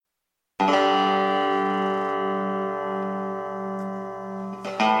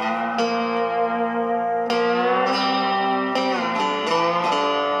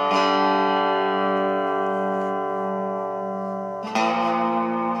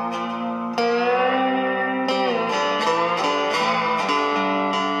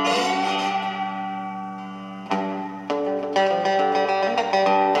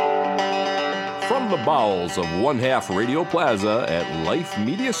bowels of One Half Radio Plaza at Life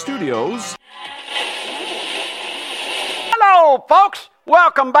Media Studios. Hello, folks.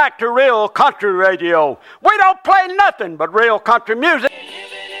 Welcome back to Real Country Radio. We don't play nothing but real country music.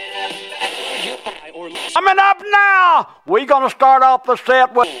 Coming up now, we're going to start off the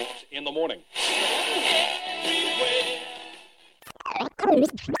set with In the Morning.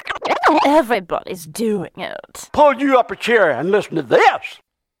 Everybody's doing it. Pull you up a chair and listen to this.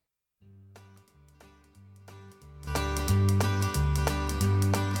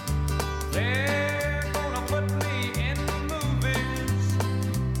 They're gonna put me in the movies.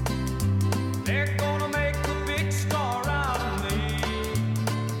 They're gonna make a big star out of me.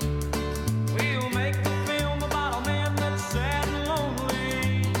 We'll make a film about a man that's sad and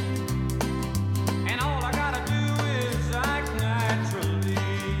lonely. And all I gotta do is act naturally.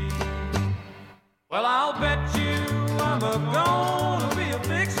 Well, I'll bet you I'm gonna be a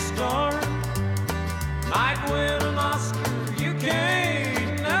big star. Might win an Oscar, you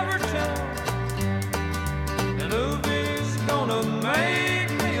can't never tell. The movie's gonna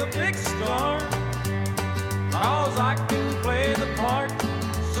make me a big star, 'cause I can play the part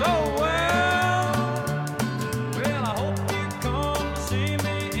so well. Well, I hope you come to see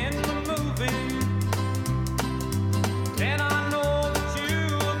me in the movie. Then I know that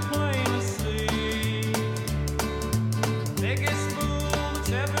you will plainly see. Biggest fool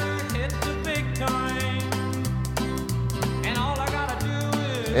that's ever hit the big time. And all I gotta do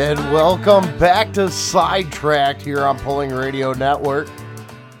is... And welcome back to Sidetracked here on Pulling Radio Network,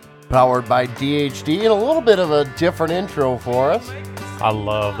 powered by DHD, and a little bit of a different intro for us. I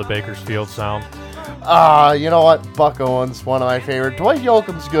love the Bakersfield sound. You know what? Buck Owens, one of my favorite. Dwight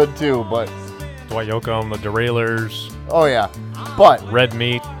Yoakam's good too, but Dwight Yoakam, the Derailers, oh yeah, but Red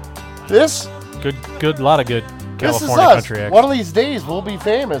Meat, this lot of good this is California us. country acts. One of these days we'll be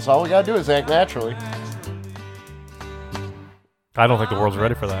famous. All we gotta do is act naturally. I don't think the world's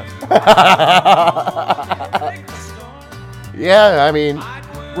ready for that. Yeah, I mean,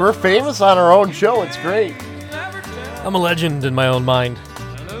 we're famous on our own show. It's great. I'm a legend in my own mind.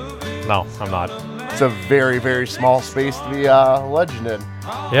 No, I'm not. It's a very, very small space to be a legend in.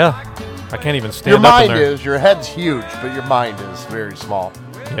 Yeah, I can't even stand Your up in mind there. is. Your head's huge, but your mind is very small.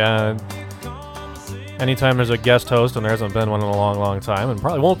 Yeah. Anytime there's a guest host, and there hasn't been one in a long, long time, and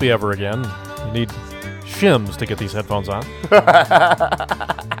probably won't be ever again, you need shims to get these headphones on.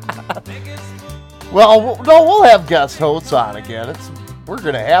 Well, no, we'll have guest hosts on again. We're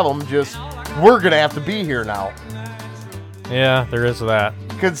going to have them, just we're going to have to be here now. Yeah, there is that.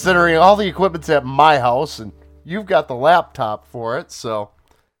 Considering all the equipment's at my house, and you've got the laptop for it, so,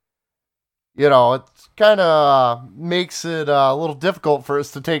 you know, it kind of makes it a little difficult for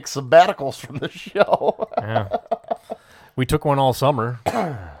us to take sabbaticals from the show. Yeah. We took one all summer.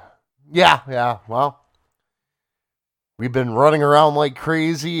 Yeah, well, we've been running around like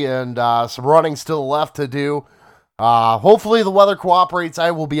crazy, and some running still left to do. Hopefully the weather cooperates.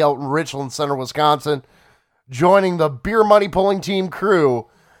 I will be out in Richland Center, Wisconsin, joining the Beer Money Pulling Team crew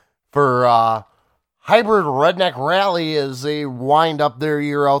for Hybrid Redneck Rally as they wind up their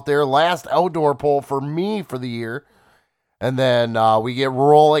year out there. Last outdoor pull for me for the year. And then we get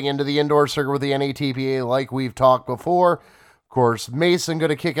rolling into the indoor circuit with the NATPA like we've talked before. Of course, Mason going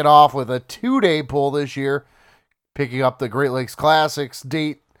to kick it off with a 2-day pull this year, picking up the Great Lakes Classics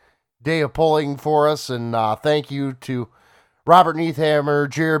day of pulling for us. And thank you to Robert Neathammer,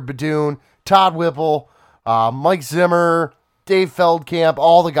 Jared Badoon, Todd Whipple, Mike Zimmer, Dave Feldkamp,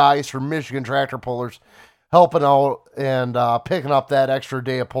 all the guys from Michigan Tractor Pullers helping out and picking up that extra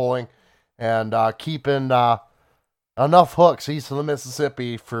day of pulling and keeping enough hooks east of the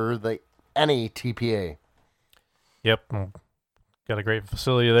Mississippi for the NATPA. Yep. Got a great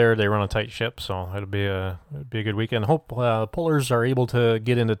facility there. They run a tight ship, so it'll be a good weekend. Hope pullers are able to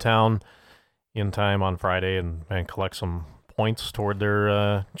get into town in time on Friday and collect some points toward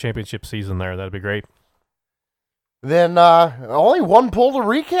their championship season there. That'd be great. Then only one pull to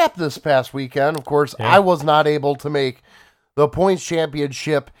recap this past weekend. Of course, yeah. I was not able to make the points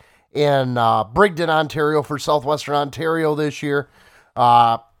championship in Brigden, Ontario for Southwestern Ontario this year.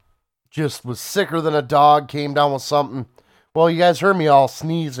 Just was sicker than a dog, came down with something. Well, you guys heard me all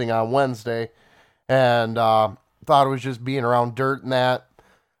sneezing on Wednesday and thought it was just being around dirt and that.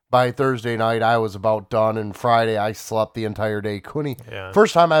 By Thursday night, I was about done, and Friday, I slept the entire day. Yeah.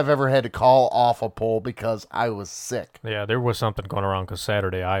 First time I've ever had to call off a pull because I was sick. Yeah, there was something going around because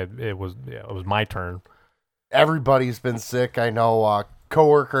Saturday, it was my turn. Everybody's been sick. I know a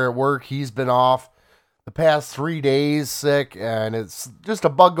coworker at work, he's been off the past 3 days sick, and it's just a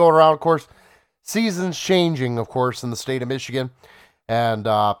bug going around. Of course, season's changing, of course, in the state of Michigan, And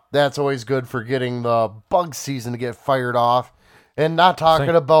that's always good for getting the bug season to get fired off. And not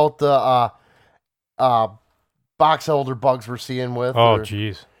talking about the box elder bugs we're seeing with. Oh,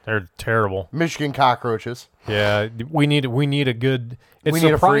 jeez. They're terrible. Michigan cockroaches. Yeah, we need a good.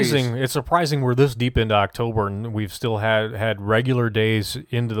 It's surprising we're this deep into October and we've still had regular days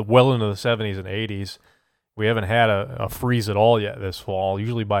into the 70s and 80s. We haven't had a freeze at all yet this fall.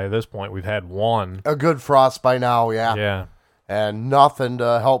 Usually by this point we've had one. A good frost by now, yeah. Yeah. And nothing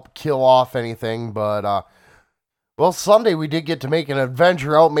to help kill off anything, but well, Sunday we did get to make an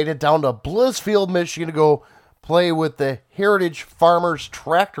adventure out, made it down to Blissfield, Michigan to go play with the Heritage Farmers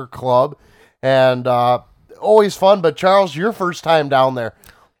Tractor Club, and always fun. But Charles, your first time down there,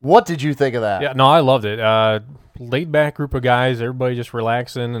 what did you think of that? Yeah, no, I loved it. Laid back group of guys, everybody just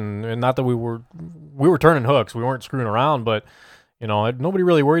relaxing, and not that we were turning hooks, we weren't screwing around, but nobody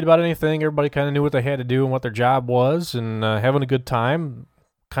really worried about anything. Everybody kind of knew what they had to do and what their job was, and having a good time.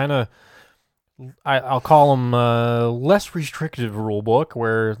 Kind of, I'll call them less restrictive rule book,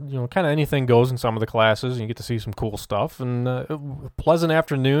 where kind of anything goes in some of the classes, and you get to see some cool stuff. And pleasant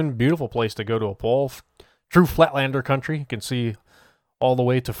afternoon, beautiful place to go to a poll. True Flatlander country, you can see all the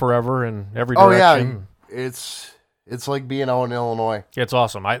way to forever in every direction. Oh yeah, it's like being out in Illinois. It's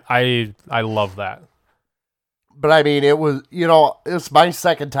awesome. I love that. But I mean, it was it's my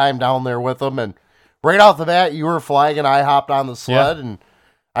second time down there with them, and right off the bat, you were flagging. I hopped on the sled, and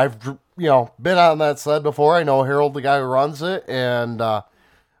I've been on that sled before. I know Harold, the guy who runs it, and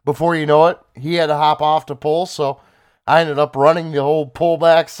before you know it, he had to hop off to pull, so I ended up running the whole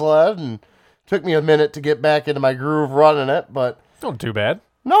pullback sled, and it took me a minute to get back into my groove running it, but not too bad.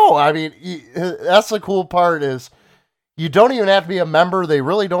 No, I mean, that's the cool part is you don't even have to be a member. They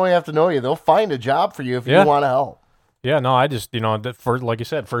really don't have to know you. They'll find a job for you if you want to help. Yeah, no, I just, like you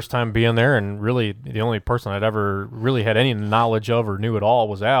said, first time being there, and really the only person I'd ever really had any knowledge of or knew at all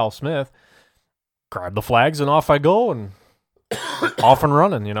was Al Smith. Grabbed the flags and off I go, and off and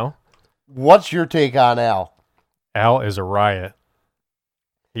running, What's your take on Al? Al is a riot.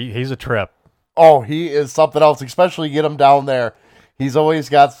 He's a trip. Oh, he is something else, especially get him down there. He's always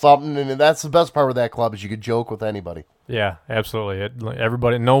got something, and that's the best part of that club is you could joke with anybody. Yeah, absolutely.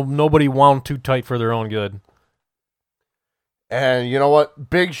 Everybody, nobody wound too tight for their own good. And you know what?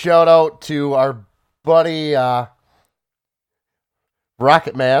 Big shout out to our buddy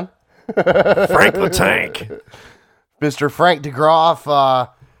Rocket Man, Frank the Tank, Mr. Frank DeGroff,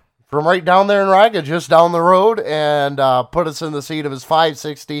 from right down there in Riga, just down the road, and put us in the seat of his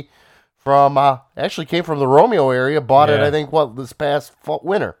 560. From actually came from the Romeo area. Bought it, I think, this past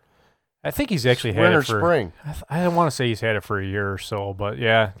winter. I think he's actually had it for spring. I don't want to say he's had it for a year or so, but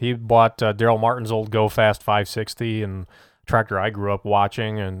yeah, he bought Daryl Martin's old Go Fast 560 and tractor I grew up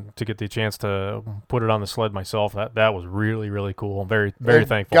watching, and to get the chance to put it on the sled myself, that was really, really cool. I'm very, very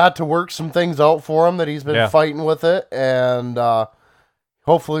thankful. Got to work some things out for him that he's been fighting with it, and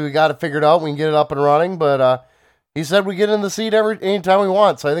hopefully we got it figured out. We can get it up and running, but. He said we get in the seat anytime we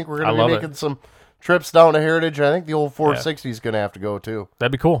want, so I think we're going to be making some trips down to Heritage. I think the old 460 is going to have to go, too.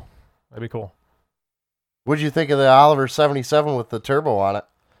 That'd be cool. What'd you think of the Oliver 77 with the turbo on it?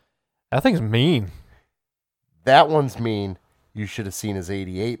 That thing's mean. That one's mean. You should have seen his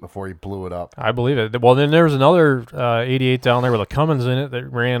 88 before he blew it up. I believe it. Well, then there was another 88 down there with a Cummins in it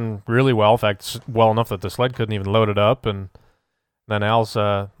that ran really well. In fact, well enough that the sled couldn't even load it up, and then Al's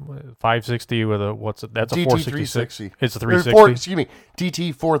 560 with that's a DT 466. 360. It's a 360.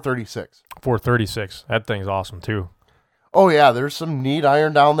 DT 436. 436. That thing's awesome too. Oh yeah, there's some neat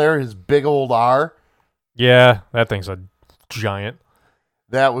iron down there. His big old R. Yeah, that thing's a giant.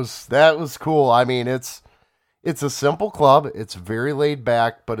 That was cool. I mean, it's a simple club. It's very laid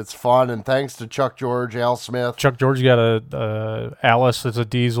back, but it's fun. And thanks to Chuck George, Al Smith. Chuck George got a Alice that's a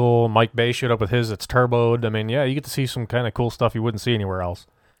diesel. Mike Bay showed up with his that's turboed. I mean, yeah, you get to see some kind of cool stuff you wouldn't see anywhere else.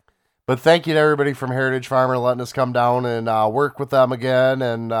 But thank you to everybody from Heritage Farmer letting us come down and work with them again.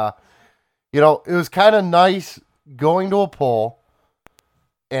 And, it was kind of nice going to a poll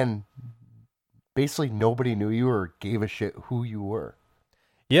and basically nobody knew you or gave a shit who you were.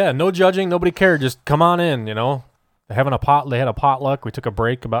 Yeah, no judging, nobody cared. Just come on in, They had a potluck. We took a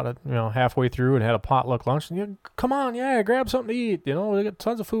break about it, halfway through and had a potluck lunch. And come on, grab something to eat. We got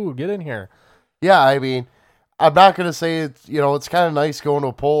tons of food. Get in here. Yeah, I mean, I'm not gonna say it's it's kind of nice going to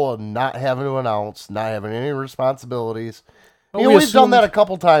a poll and not having to announce, not having any responsibilities. We've done that a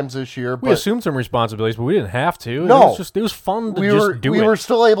couple times this year. We assumed some responsibilities, but we didn't have to. No, it was fun to just do it. We were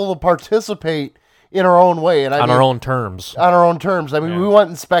still able to participate in our own way, and on our own terms. On our own terms. I mean, we went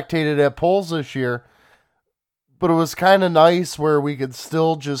and spectated at polls this year, but it was kind of nice where we could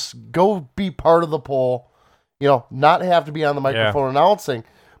still just go be part of the poll, not have to be on the microphone announcing,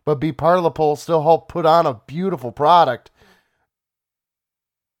 but be part of the poll, still help put on a beautiful product.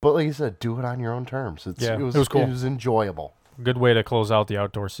 But like you said, do it on your own terms. It was cool. It was enjoyable. Good way to close out the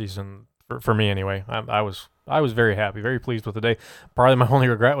outdoor season for me anyway. I was very happy, very pleased with the day. Probably my only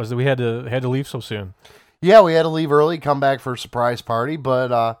regret was that we had to leave so soon. Yeah, we had to leave early, come back for a surprise party,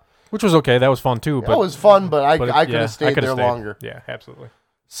 but which was okay. That was fun too. It was fun, but I could have stayed there longer. Yeah, absolutely.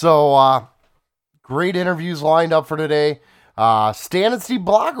 So great interviews lined up for today. Stan and Steve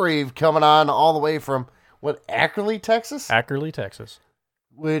Blagrave coming on all the way from Ackerley, Texas? Ackerley, Texas.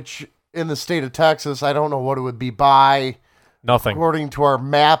 Which in the state of Texas, I don't know what it would be by. Nothing. According to our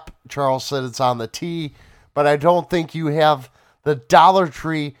map, Charles said it's on the T, but I don't think you have the Dollar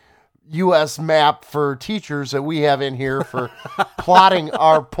Tree U.S. map for teachers that we have in here for plotting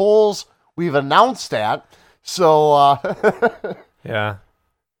our polls. We've announced that. So, yeah.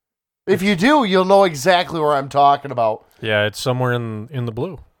 If you do, you'll know exactly where I'm talking about. Yeah, it's somewhere in the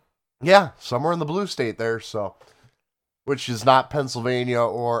blue. Yeah, somewhere in the blue state there, so... Which is not Pennsylvania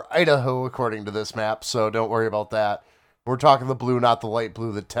or Idaho, according to this map, so don't worry about that. We're talking the blue, not the light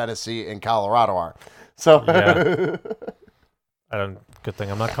blue that Tennessee and Colorado are. So, yeah. Good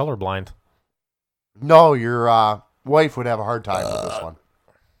thing I'm not colorblind. No, your wife would have a hard time with this one.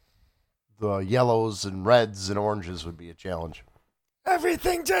 The yellows and reds and oranges would be a challenge.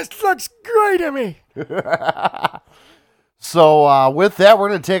 Everything just looks great to me. So, with that, we're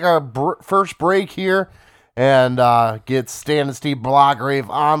going to take our first break here. And get Stan and Steve Blagrave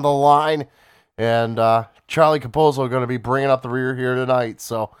on the line. And Charlie Capozzo going to be bringing up the rear here tonight.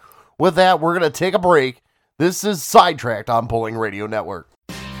 So with that, we're going to take a break. This is Sidetracked on Pulling Radio Network.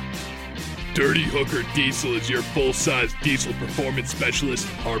 Dirty Hooker Diesel is your full-size diesel performance specialist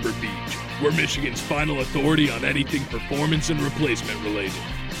in Harbor Beach. We're Michigan's final authority on anything performance and replacement related.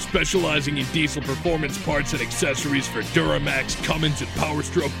 Specializing in diesel performance parts and accessories for Duramax, Cummins, and Power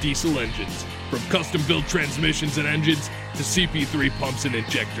Stroke diesel engines. From custom-built transmissions and engines to CP3 pumps and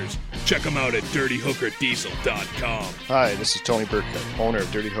injectors. Check them out at DirtyHookerDiesel.com. Hi, this is Tony Burkett, owner of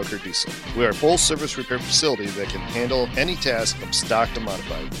Dirty Hooker Diesel. We are a full-service repair facility that can handle any task from stock to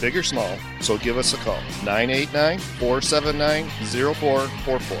modified, big or small, so give us a call.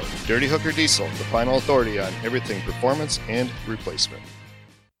 989-479-0444. Dirty Hooker Diesel, the final authority on everything performance and replacement.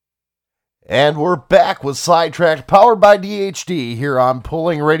 And we're back with Sidetracked, powered by DHD here on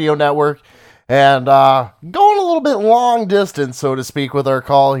Pulling Radio Network. And going a little bit long distance, so to speak, with our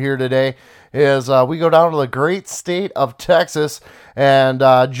call here today is we go down to the great state of Texas. And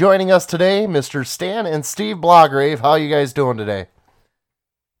joining us today, Mr. Stan and Steve Blagrave. How are you guys doing today?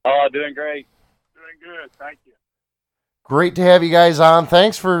 Oh, doing great. Doing good. Thank you. Great to have you guys on.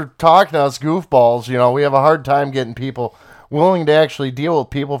 Thanks for talking to us goofballs. We have a hard time getting people willing to actually deal with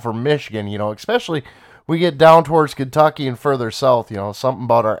people from Michigan, especially we get down towards Kentucky and further south, something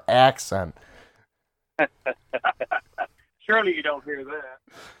about our accent. Surely you don't hear that.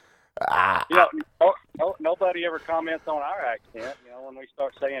 Nobody ever comments on our accent, when we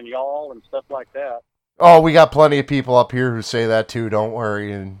start saying y'all and stuff like that. Oh, we got plenty of people up here who say that too, don't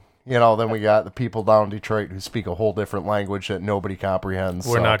worry. And, then we got the people down in Detroit who speak a whole different language that nobody comprehends.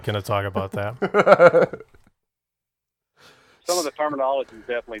 We're not going to talk about that. Some of the terminology is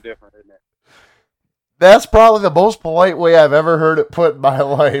definitely different, isn't it? That's probably the most polite way I've ever heard it put in my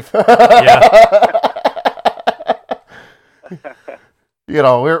life. Yeah.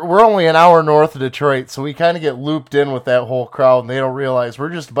 We're only an hour north of Detroit, so we kind of get looped in with that whole crowd, and they don't realize we're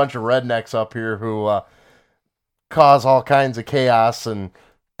just a bunch of rednecks up here who cause all kinds of chaos and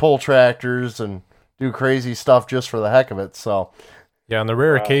pull tractors and do crazy stuff just for the heck of it. So, yeah, on the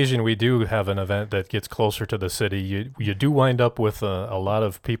rare occasion we do have an event that gets closer to the city, you do wind up with a lot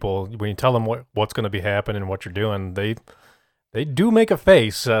of people. When you tell them what's going to be happening and what you're doing, they do make a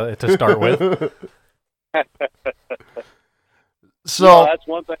face to start with. So that's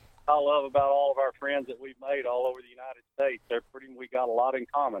one thing I love about all of our friends that we've made all over the United States. We got a lot in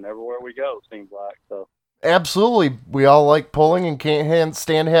common everywhere we go, seems like. So absolutely, we all like pulling and can't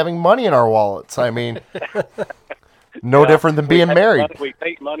stand having money in our wallets. I mean, no different than being married. We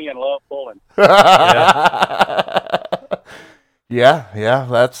hate money and love pulling. Yeah,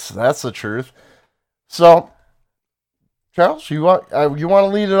 that's the truth. So, Charles, you want to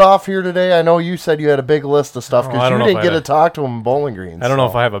lead it off here today? I know you said you had a big list of stuff because you didn't get to talk to him in Bowling Green. I don't know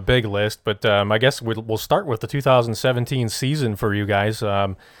if I have a big list, but I guess we'll start with the 2017 season for you guys.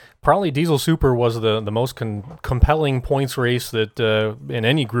 Probably Diesel Super was the most compelling points race that in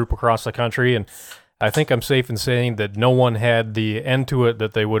any group across the country, and I think I'm safe in saying that no one had the end to it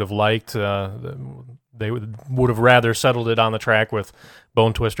that they would have liked. The they would have rather settled it on the track with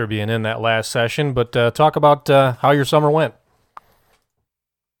Bone Twister being in that last session. But talk about how your summer went.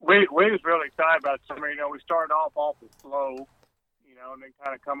 We was really excited about summer. You know, we started off awful slow, you know, and then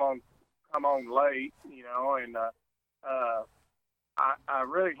kind of come on late, you know, and I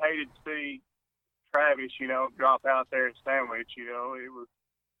really hated to see Travis, you know, drop out there at Sandwich. You know,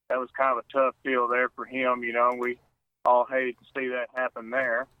 that was kind of a tough deal there for him, you know, and we all hated to see that happen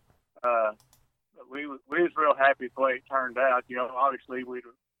there. But we was real happy with the way it turned out. You know, obviously we'd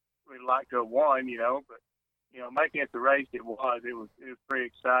like to have won, you know, but you know, making it the race it was pretty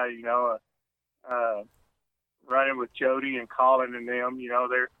exciting. You know, running with Jody and Colin and them, you know,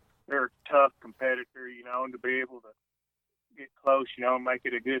 they're a tough competitor, you know, and to be able to get close, you know, and make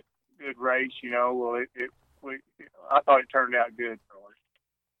it a good race, you know, well, I thought it turned out good for us.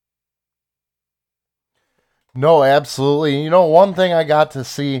 No, absolutely. You know, one thing I got to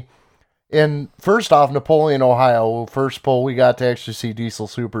see first off, Napoleon, Ohio, first pole, we got to actually see Diesel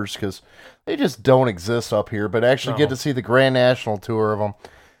Supers because they just don't exist up here, but actually get to see the Grand National Tour of them.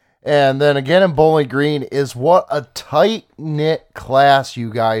 And then again in Bowling Green is what a tight-knit class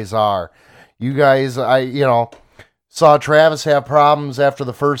you guys are. You guys, saw Travis have problems after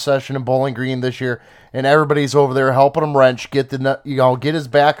the first session in Bowling Green this year, and everybody's over there helping him wrench, get his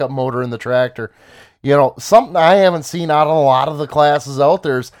backup motor in the tractor. You know, something I haven't seen out of a lot of the classes out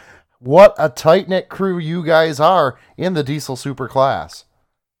there is what a tight-knit crew you guys are in the Diesel Super class.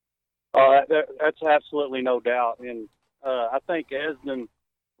 That's absolutely no doubt. And I think Esden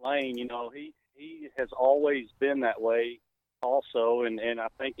Lane, you know, he has always been that way also. And I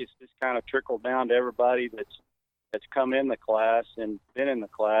think it's just kind of trickled down to everybody that's come in the class and been in the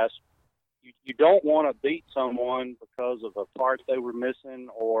class. You don't want to beat someone because of a part they were missing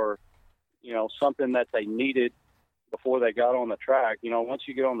or, you know, something that they needed before they got on the track. You know, once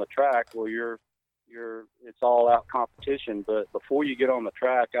you get on the track, well, it's all out competition. But before you get on the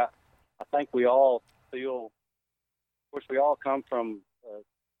track, I think we all feel, of course, we all come from a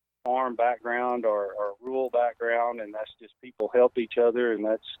farm background or rural background, and that's just people help each other, and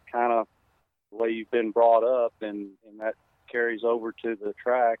that's kind of the way you've been brought up, and that carries over to the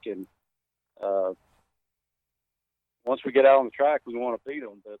track. And once we get out on the track, we want to beat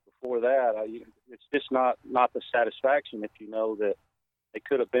them. But before that, it's just not the satisfaction if you know that they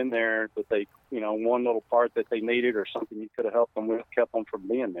could have been there, but they, you know, one little part that they needed or something you could have helped them with kept them from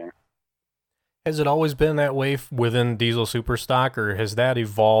being there. Has it always been that way within Diesel Superstock, or has that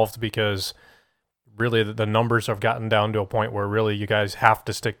evolved because really the numbers have gotten down to a point where really you guys have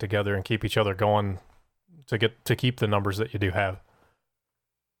to stick together and keep each other going to keep the numbers that you do have?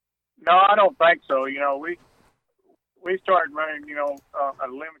 No, I don't think so. You know, we started running, you know, a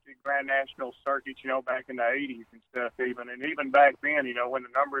limited Grand National circuit, you know, back in the 80s and stuff even. And even back then, you know, when the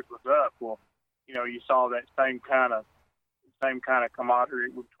numbers was up, well, you know, you saw that same kind of camaraderie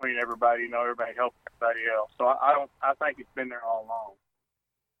between everybody, you know, everybody helped everybody else. So I think it's been there all along.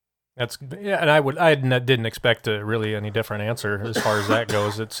 And I didn't expect really any different answer as far as that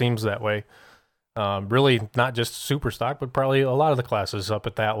goes. It seems that way. Really not just Superstock, but probably a lot of the classes up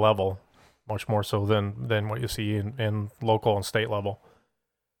at that level. Much more so than what you see in local and state level.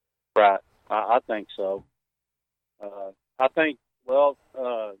 Right. I think so. I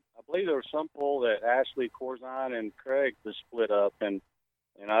believe there was some pool that Ashley Corzine and Craig was split up, and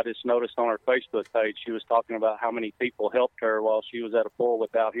I just noticed on her Facebook page she was talking about how many people helped her while she was at a pool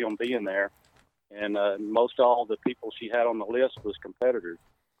without him being there. And most all the people she had on the list was competitors.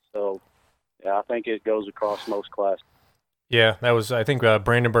 So, yeah, I think it goes across most classes. Yeah, that was, I think,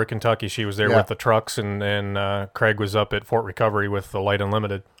 Brandenburg, Kentucky. She was there with the trucks, and Craig was up at Fort Recovery with the Light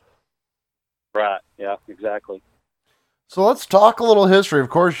Unlimited. Right, yeah, exactly. So let's talk a little history. Of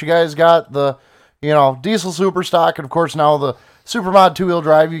course, you guys got the, Diesel Superstock, and of course now the Supermod two-wheel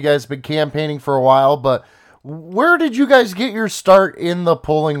drive. You guys have been campaigning for a while, but where did you guys get your start in the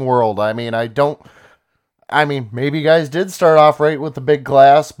pulling world? I mean, maybe you guys did start off right with the big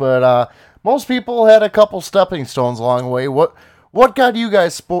class, but most people had a couple stepping stones along the way. What got you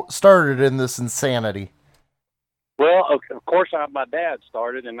guys started in this insanity? Well, of course, my dad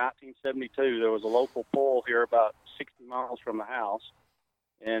started in 1972. There was a local pull here about 60 miles from the house.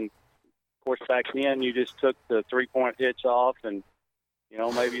 And, of course, back then you just took the three-point hitch off and,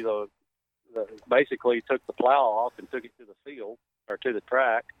 maybe basically took the plow off and took it to the field or to the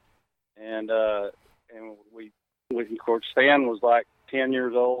track. And we of course, Stan was like 10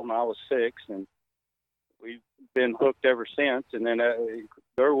 years old and I was 6, and we've been hooked ever since. And then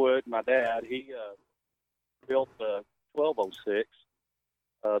Durwood, my dad, he built the 1206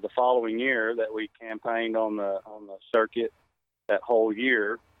 the following year that we campaigned on the circuit that whole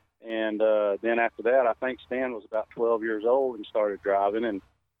year. And then after that, I think Stan was about 12 years old and started driving. And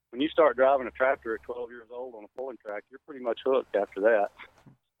when you start driving a tractor at 12 years old on a pulling track, you're pretty much hooked after that.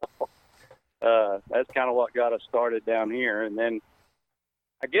 That's kind of what got us started down here. And then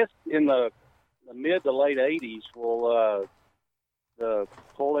I guess in the mid to late 80s, the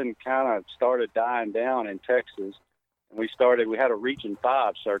pulling kind of started dying down in Texas. And we had a Region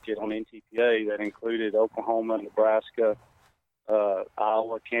 5 circuit on NTPA that included Oklahoma, Nebraska,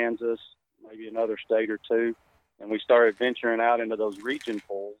 Iowa, Kansas, maybe another state or two. And we started venturing out into those region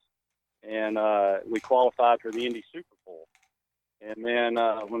pulls. And we qualified for the Indy Super Bowl. And then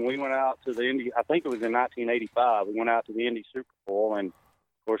when we went out to the Indy, I think it was in 1985, we went out to the Indy Super Bowl. And,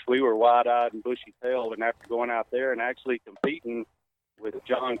 of course, we were wide-eyed and bushy-tailed. And after going out there and actually competing with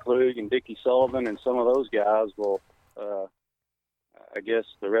John Klug and Dickie Sullivan and some of those guys, well, I guess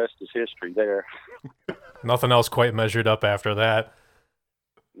the rest is history there. Nothing else quite measured up after that.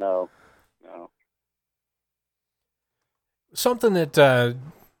 No. Something that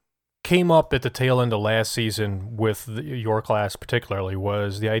came up at the tail end of last season with your class particularly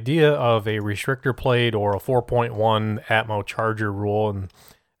was the idea of a restrictor plate or a 4.1 Atmo Charger rule, and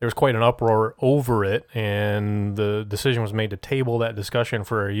there was quite an uproar over it, and the decision was made to table that discussion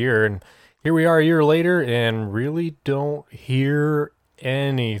for a year, and here we are a year later and really don't hear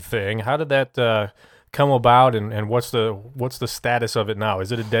anything. How did that come about, and what's the status of it now?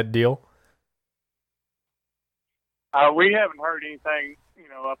 Is it a dead deal? We haven't heard anything,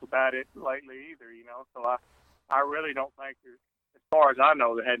 up about it lately either, so I really don't think as far as I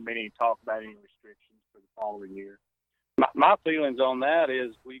know, there hadn't been any talk about any restrictions for the following year. My feelings on that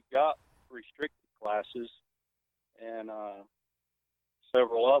is we've got restricted classes and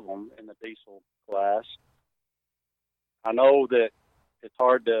several of them in the diesel class. I know that it's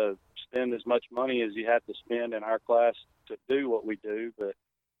hard to spend as much money as you have to spend in our class to do what we do, but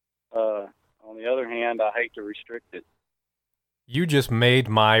on the other hand, I hate to restrict it. You just made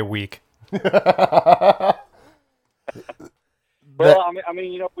my week. Well, I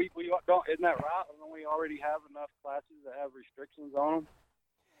mean, we don't. Isn't that right? Don't we already have enough classes that have restrictions on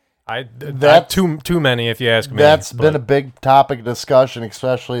them? That's too many, if you ask me. That's been a big topic of discussion,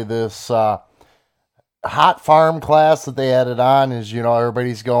 especially this hot farm class that they added on. Is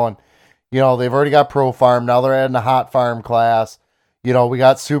everybody's going, they've already got pro farm, now they're adding a hot farm class. We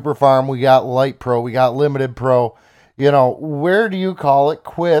got super farm, we got light pro, we got limited pro. Where do you call it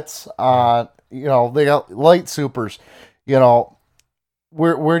quits on? They got light supers.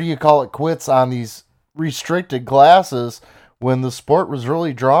 Where do you call it quits on these restricted classes when the sport was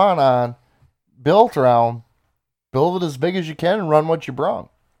really built around build it as big as you can and run what you brung?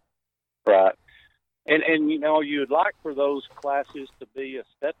 Right. And you'd like for those classes to be a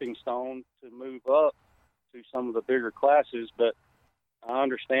stepping stone to move up to some of the bigger classes, but I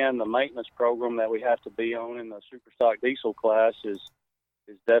understand the maintenance program that we have to be on in the super stock diesel class is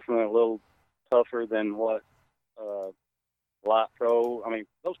definitely a little tougher than what light pro. I mean,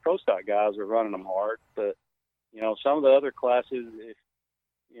 those pro stock guys are running them hard, but some of the other classes,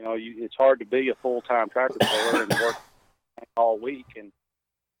 it's hard to be a full-time tractor puller and work all week. And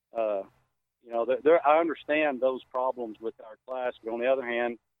I understand those problems with our class, but on the other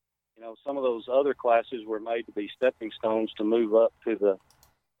hand, some of those other classes were made to be stepping stones to move up to the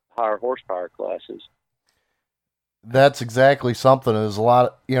higher horsepower classes. That's exactly something. There's a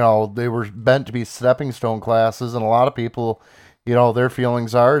lot, they were meant to be stepping stone classes, and a lot of people, their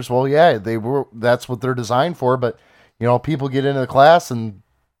feelings are, well, yeah, that's what they're designed for, but, people get into the class and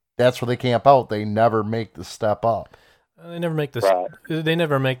that's where they camp out. They never make the step up. They never make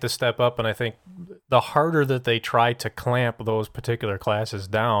the step up, and I think the harder that they try to clamp those particular classes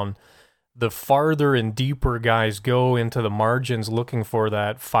down, the farther and deeper guys go into the margins looking for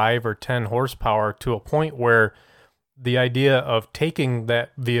that 5 or 10 horsepower to a point where the idea of taking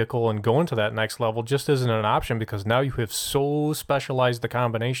that vehicle and going to that next level just isn't an option because now you have so specialized the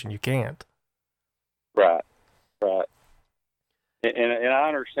combination you can't. Right. And I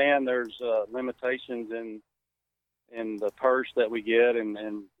understand there's limitations in the purse that we get,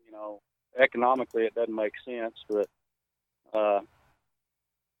 and economically it doesn't make sense, but I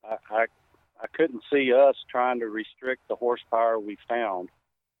couldn't see us trying to restrict the horsepower we found,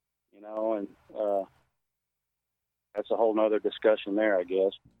 and that's a whole nother discussion there, I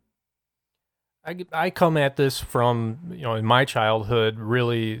guess. I come at this from, in my childhood,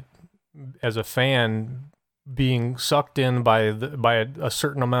 really as a fan, being sucked in by a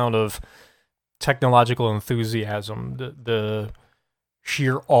certain amount of technological enthusiasm, the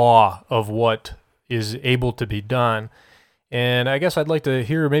sheer awe of what is able to be done. And I guess I'd like to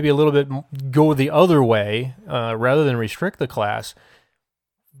hear maybe a little bit go the other way, rather than restrict the class.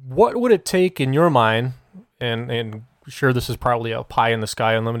 what would it take in your mind, and sure this is probably a pie in the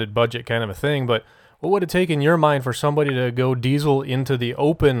sky, unlimited budget kind of a thing, but what would it take in your mind for somebody to go diesel into the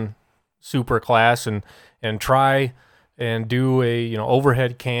open super class and try and do a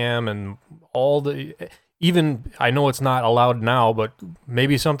overhead cam and all the, even I know it's not allowed now, but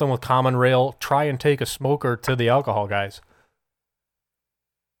maybe something with common rail, try and take a smoker to the alcohol guys?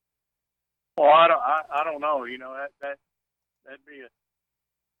 Well, I don't know. That'd be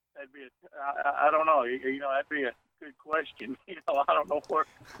I don't know. That'd be a good question. I don't know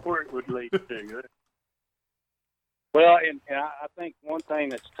where it would lead to. Well, and I think one thing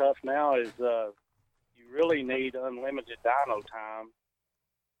that's tough now is you really need unlimited dyno time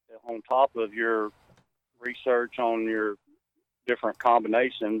on top of your research on your different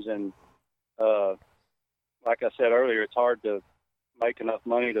combinations. And like I said earlier, it's hard to make enough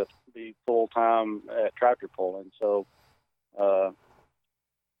money to be full-time at tractor pulling. So I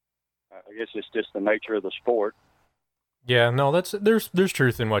guess it's just the nature of the sport. Yeah, no, there's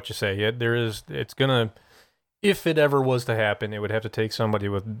truth in what you say. It's gonna, if it ever was to happen, it would have to take somebody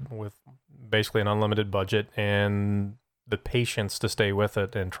with basically an unlimited budget and the patience to stay with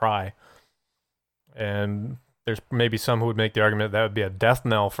it and try. And there's maybe some who would make the argument that would be a death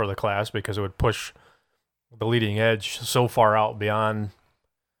knell for the class because it would push the leading edge so far out beyond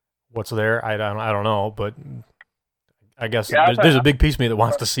what's there. I don't know, but I guess there's a big piece of me that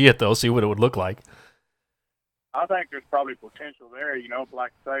wants to see it though, see what it would look like. I think there's probably potential there,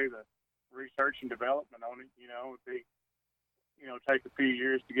 like I say, the research and development on it, would be, take a few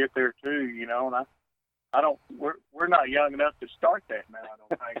years to get there too, and I don't, we're not young enough to start that now, I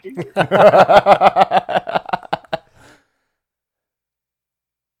don't think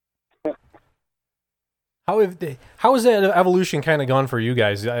either. How has that evolution kind of gone for you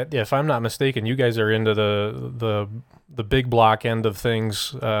guys? If I'm not mistaken, you guys are into the big block end of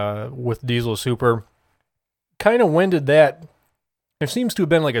things with Diesel Super. Kind of when did that? There seems to have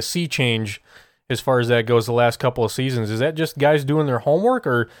been like a sea change as far as that goes the last couple of seasons. Is that just guys doing their homework,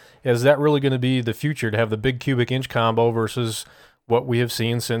 or is that really going to be the future to have the big cubic inch combo versus what we have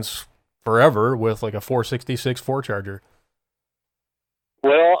seen since forever with like a 466 four charger?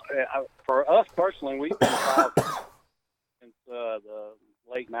 Well, for us personally, we've been involved since the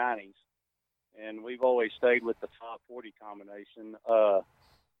late 90s, and we've always stayed with the 540 combination.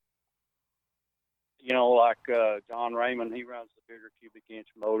 Like John Raymond, he runs the bigger cubic inch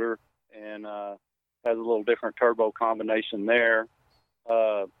motor and has a little different turbo combination there.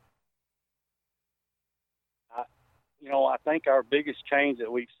 I think our biggest change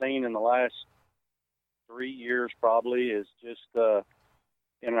that we've seen in the last 3 years probably is just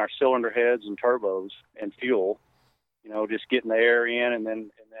in our cylinder heads and turbos and fuel. Just getting the air in and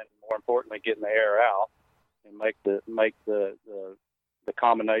then more importantly getting the air out and make the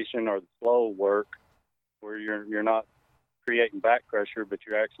combination or the flow work where you're not creating back pressure, but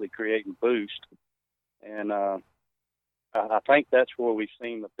you're actually creating boost. And I think that's where we've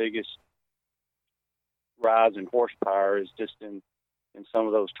seen the biggest rise in horsepower is just in some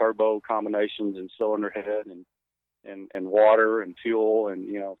of those turbo combinations and cylinder head and water and fuel and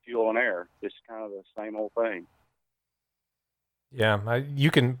fuel and air. It's kind of the same old thing. Yeah,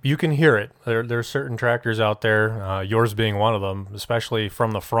 you can hear it. There's certain tractors out there, yours being one of them, especially from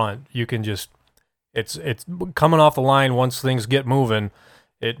the front. You can just it's coming off the line once things get moving.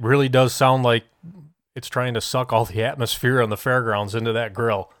 It really does sound like it's trying to suck all the atmosphere on the fairgrounds into that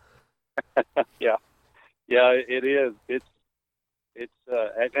grill. Yeah, it is. It's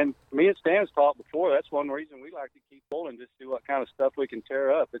and me and Stan's talked before. That's one reason we like to keep pulling, just see what kind of stuff we can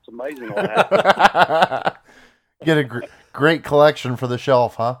tear up. It's amazing what happens. Get a great collection for the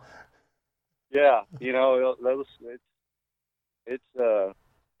shelf, huh? Yeah,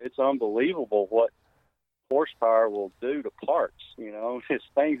 it's unbelievable what horsepower will do to parts. It's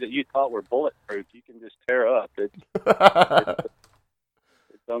things that you thought were bulletproof, you can just tear up. It's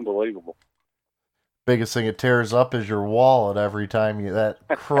unbelievable. Biggest thing it tears up is your wallet every time that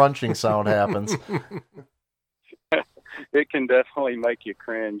crunching sound happens. It can definitely make you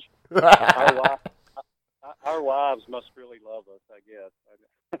cringe. Our wives must really love us, I guess.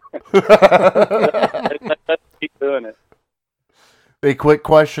 Let's keep doing it. They quit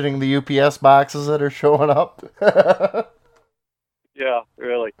questioning the UPS boxes that are showing up. Yeah,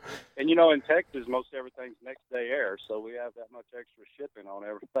 really. And in Texas, most everything's next day air, so we have that much extra shipping on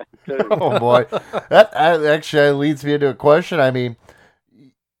everything too. Oh boy, that actually leads me into a question. I mean,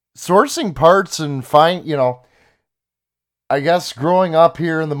 sourcing parts and I guess growing up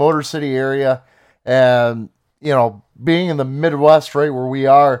here in the Motor City area, and being in the Midwest, right where we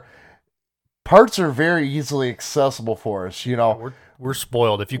are, parts are very easily accessible for us. We're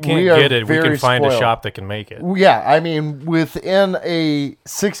spoiled. If you can't get it, we can find a shop that can make it. Yeah, I mean, within a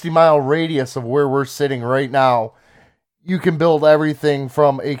 60-mile radius of where we're sitting right now, you can build everything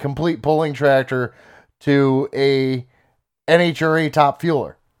from a complete pulling tractor to a NHRA top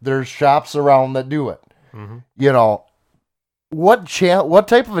fueler. There's shops around that do it. Mm-hmm. You know, what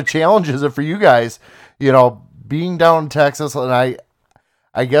type of a challenge is it for you guys, you know, being down in Texas, and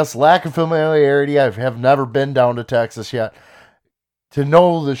I guess lack of familiarity, I have never been down to Texas yet, to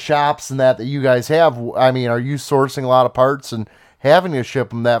know the shops and that you guys have. I mean, are you sourcing a lot of parts and having to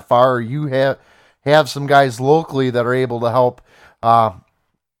ship them that far, or you have some guys locally that are able to help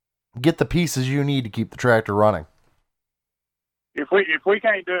get the pieces you need to keep the tractor running? If we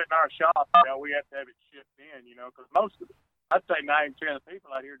can't do it in our shop, you know, we have to have it shipped in, you know, because I'd say 90% of the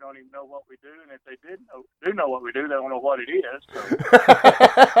people out here don't even know what we do, and if they do know what we do, they don't know what it is. So,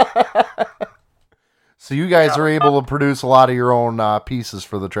 so you guys are able to produce a lot of your own pieces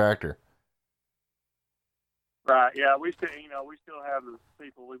for the tractor. Right, yeah, we still have the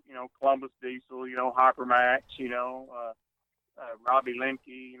people, you know, Columbus Diesel, you know, Hypermax, you know, Robbie Lemke,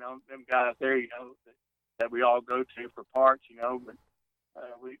 you know, them guys there, you know, that we all go to for parts, you know, but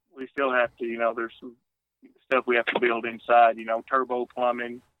we still have to, you know, there's some stuff we have to build inside, you know, turbo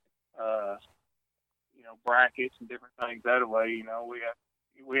plumbing, you know, brackets and different things that way, you know,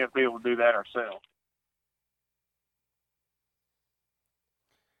 we have to be able to do that ourselves.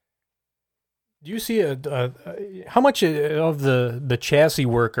 Do you see how much of the chassis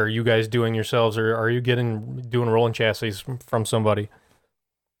work are you guys doing yourselves, or are you doing rolling chassis from somebody?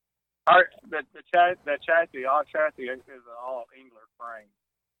 The chassis, all chassis is all Engler frame.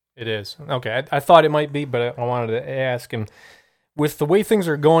 It is. Okay, I thought it might be, but I wanted to ask. And with the way things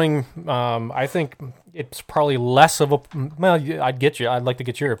are going, I think it's probably less of a... Well, I'd get you. I'd like to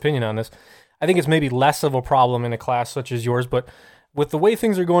get your opinion on this. I think it's maybe less of a problem in a class such as yours, but with the way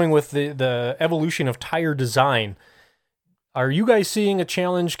things are going with the evolution of tire design, are you guys seeing a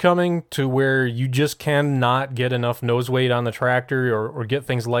challenge coming to where you just cannot get enough nose weight on the tractor or get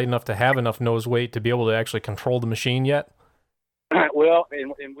things light enough to have enough nose weight to be able to actually control the machine yet? Well,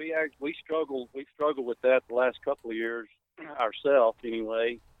 and we struggled with that the last couple of years ourselves.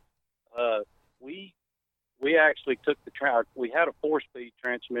 Anyway, we actually took we had a 4-speed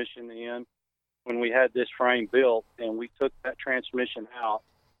transmission in when we had this frame built, and we took that transmission out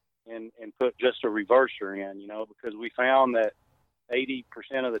and put just a reverser in, you know, because we found that 80%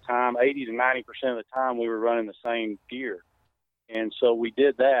 of the time, 80 to 90% of the time, we were running the same gear. And so we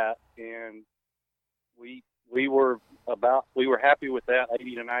did that, and we were happy with that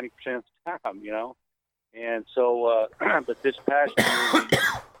 80 to 90% of the time, you know. And so, but this past year, we put the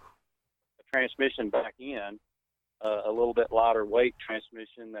transmission back in, a little bit lighter weight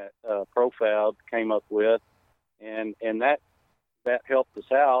transmission that Profab came up with, and that helped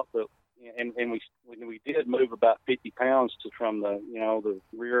us out. But and we did move about 50 pounds from the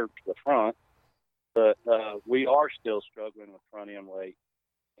rear to the front, but we are still struggling with front end weight.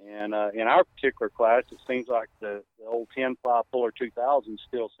 And in our particular class, it seems like the old 10-ply Puller 2000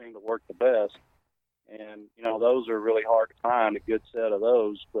 still seem to work the best. And, you know, those are really hard to find, a good set of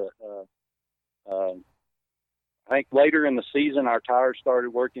those. But I think later in the season, our tires started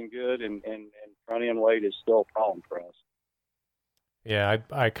working good, and front end weight is still a problem for us. Yeah,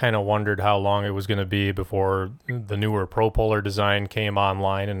 I kind of wondered how long it was going to be before the newer Pro Polar design came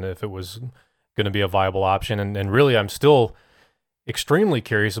online and if it was going to be a viable option. And really, I'm still extremely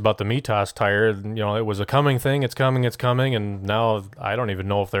curious about the Mitas tire. You know, it was a coming thing. It's coming. And now I don't even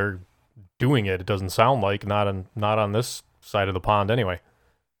know if they're doing it. It doesn't sound like, not on this side of the pond anyway.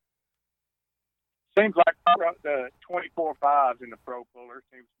 Seems like the 24.5s in the Pro Puller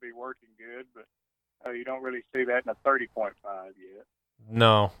seems to be working good, but you don't really see that in a 30.5 yet.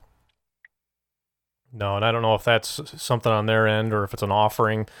 No, and I don't know if that's something on their end or if it's an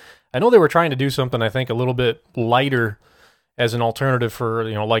offering. I know they were trying to do something, I think, a little bit lighter as an alternative for,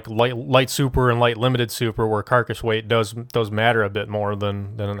 you know, like light super and light limited super, where carcass weight does matter a bit more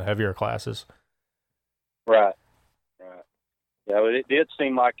than in the heavier classes. Right. Yeah, but it did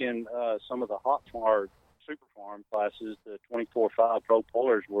seem like in some of the hot farm, super farm classes, the 24.5 Pro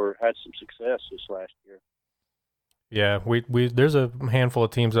Polars had some success this last year. Yeah, we there's a handful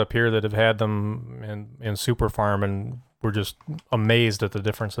of teams up here that have had them in super farm, and we're just amazed at the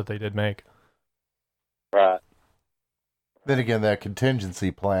difference that they did make. Right. Then again, that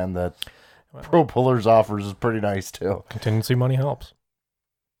contingency plan that Pro Pullers offers is pretty nice too. Contingency money helps.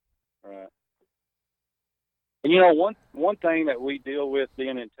 Right. And you know, one thing that we deal with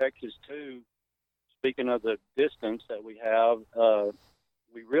being in Texas too, speaking of the distance that we have,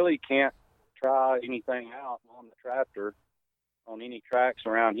 we really can't try anything out on the tractor on any tracks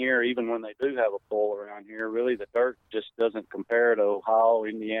around here, even when they do have a pull around here, really the dirt just doesn't compare to Ohio,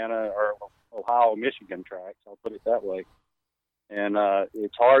 Indiana, or Ohio, Michigan tracks. I'll put it that way. And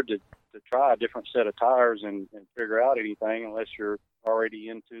it's hard to try a different set of tires and figure out anything unless you're already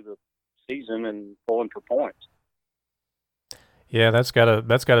into the season and pulling for points. Yeah, that's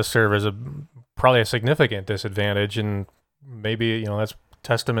gotta serve as probably a significant disadvantage, and maybe that's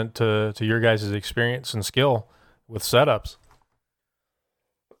testament to your guys' experience and skill with setups.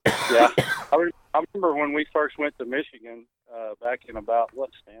 Yeah, I remember when we first went to Michigan back in about,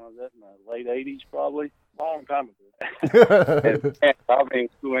 Stan, was that in the late 80s probably? Long time ago. and I mean,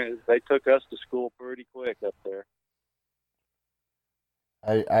 they took us to school pretty quick up there.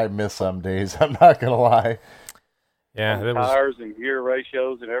 I miss some days, I'm not going to lie. Yeah, tires and gear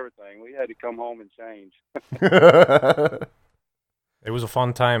ratios and everything. We had to come home and change. It was a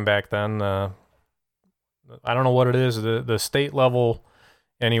fun time back then. I don't know what it is. The state level,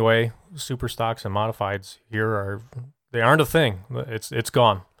 anyway, super stocks and modifieds here aren't a thing. It's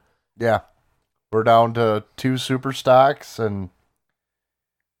gone. Yeah, we're down to 2 super stocks, and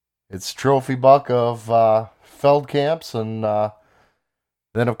it's trophy buck of Feld Camps, and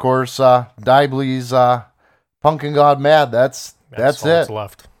then of course Dibley's Pumpkin God Mad. That's all it. That's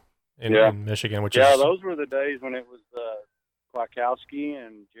left in Michigan, which is those were the days when it was Kwiatkowski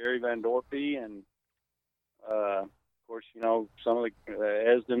and Jerry Van Dorpy, and of course, some of the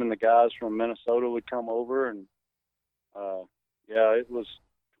Esden and the guys from Minnesota would come over, and it was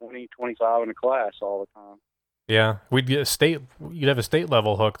 20, 25 in a class all the time. Yeah, you'd have a state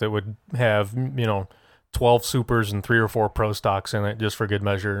level hook that would have 12 supers and 3 or 4 pro stocks in it just for good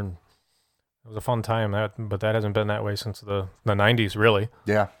measure, and it was a fun time. But that hasn't been that way since the 90s, really.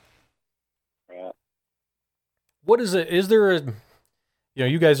 Yeah. What is it? Is there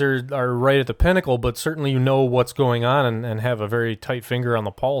you guys are right at the pinnacle, but certainly what's going on and have a very tight finger on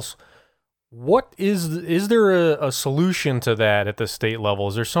the pulse. What is there a solution to that at the state level?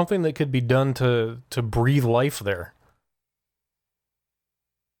 Is there something that could be done to breathe life there?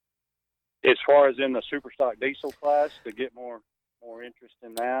 As far as in the superstock diesel class, to get more interest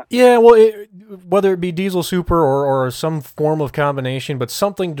in that? Yeah, well, whether it be diesel super or some form of combination, but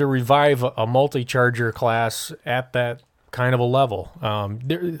something to revive a multi-charger class at that kind of a level.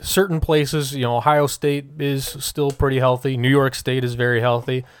 Certain places, Ohio State is still pretty healthy. New York State is very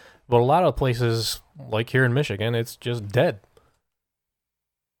healthy. But a lot of places, like here in Michigan, it's just dead.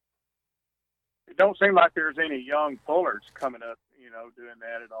 It don't seem like there's any young pullers coming up, doing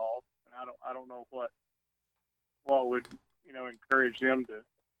that at all. And I don't know what would encourage them to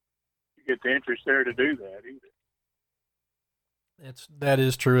get the interest there to do that either. That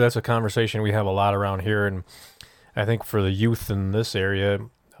is true. That's a conversation we have a lot around here, and I think for the youth in this area,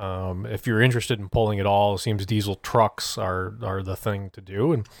 if you're interested in pulling at all, it seems diesel trucks are the thing to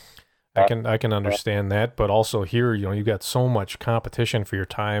do, and I can understand that. But also here, you've got so much competition for your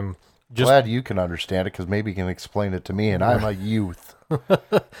time. Glad you can understand it, because maybe you can explain it to me, and I'm a youth.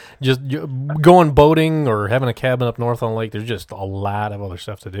 Just going boating or having a cabin up north on the lake, there's just a lot of other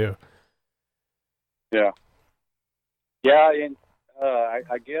stuff to do. Yeah. Yeah, and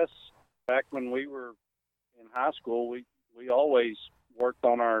I guess back when we were in high school, we always worked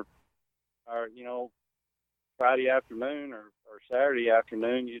on our Friday afternoon or Saturday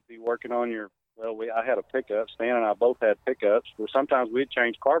afternoon. You'd be working on I had a pickup. Stan and I both had pickups, but sometimes we'd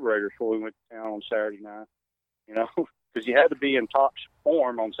change carburetors before we went to town on Saturday night, because you had to be in top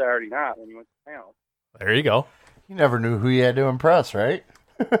form on Saturday night when you went to town. There you go. You never knew who you had to impress, right?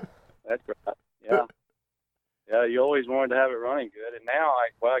 That's right. Yeah. Yeah, you always wanted to have it running good. And now,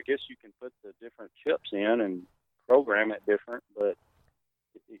 I guess you can put the different chips in and program it different. But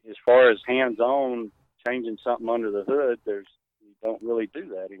as far as hands-on, changing something under the hood, you don't really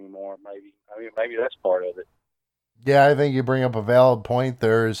do that anymore, maybe. Maybe that's part of it. Yeah, I think you bring up a valid point.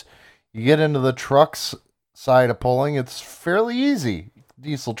 You get into the trucks side of pulling, it's fairly easy,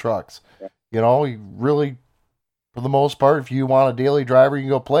 diesel trucks. Yeah. You really, for the most part, if you want a daily driver you can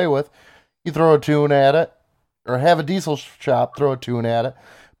go play with, you throw a tune at it, or have a diesel shop throw a tune at it.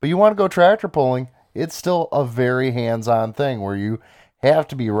 But you want to go tractor pulling, it's still a very hands-on thing where you have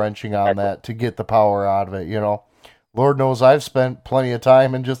to be wrenching on that to get the power out of it, Lord knows I've spent plenty of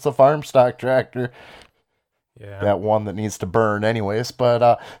time in just a farm stock tractor. Yeah. That one that needs to burn anyways,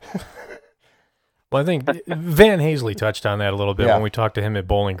 but... Well, I think Van Hazley touched on that a little bit when we talked to him at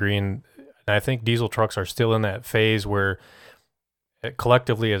Bowling Green. And I think diesel trucks are still in that phase where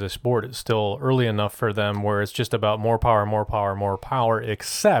collectively as a sport, it's still early enough for them where it's just about more power,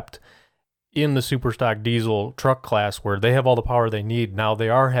 except in the Superstock diesel truck class where they have all the power they need. Now they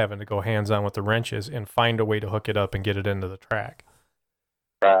are having to go hands-on with the wrenches and find a way to hook it up and get it into the track.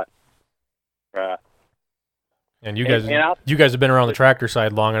 Right. And you guys have been around the tractor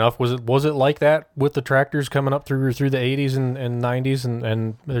side long enough. Was it like that with the tractors coming up through the 80s and 90s,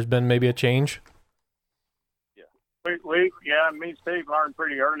 and there's been maybe a change? Me and Steve learned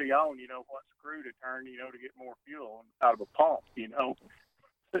pretty early on, what screw to turn, to get more fuel out of a pump,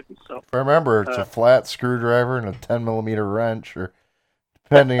 So, remember, it's a flat screwdriver and a 10-millimeter wrench, or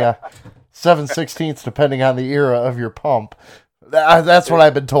depending on 7/16, depending on the era of your pump. That's what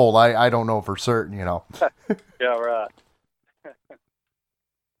I've been told. I don't know for certain, Yeah, right.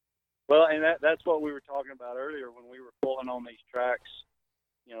 Well, and that's what we were talking about earlier when we were pulling on these tracks,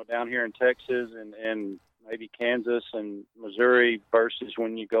 down here in Texas and maybe Kansas and Missouri versus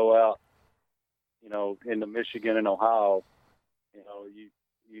when you go out, into Michigan and Ohio,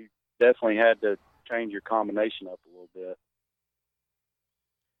 you definitely had to change your combination up a little bit.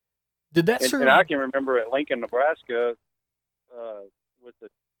 Did that and I can remember at Lincoln, Nebraska, with the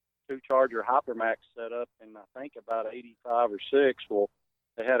 2-Charger Hypermax set up in, I think, about 85 or 6. Well,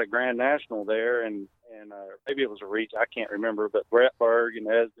 they had a Grand National there, and maybe it was a Reach, I can't remember, but Brett Berg and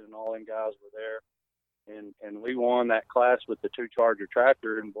Esden and all them guys were there. And we won that class with the 2-Charger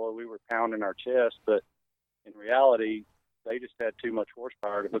tractor, and boy, we were pounding our chest. But in reality, they just had too much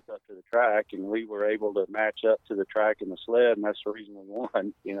horsepower to hook up to the track, and we were able to match up to the track and the sled, and that's the reason we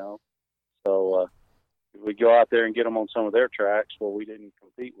won, So we go out there and get them on some of their tracks. Well, we didn't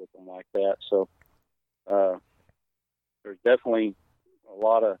compete with them like that. So there's definitely a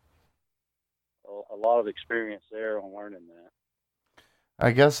lot of experience there on learning that.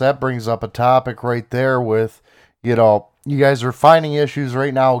 I guess that brings up a topic right there with, you guys are finding issues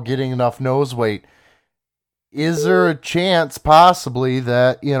right now getting enough nose weight. Is there a chance possibly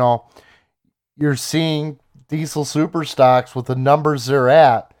that, you're seeing diesel super stocks with the numbers they're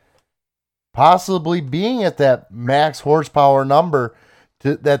at, possibly being at that max horsepower number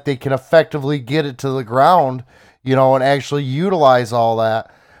that they can effectively get it to the ground, and actually utilize all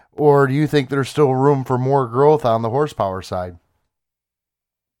that? Or do you think there's still room for more growth on the horsepower side?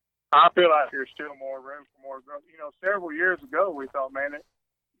 I feel like there's still more room for more growth. Several years ago, we thought, man,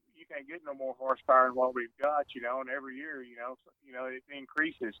 you can't get no more horsepower than what we've got, and every year, it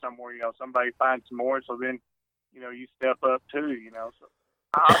increases somewhere, somebody finds some more, so then, you step up too, so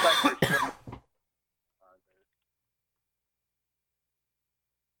I think there's still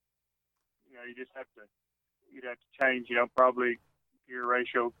you'd have to change, probably gear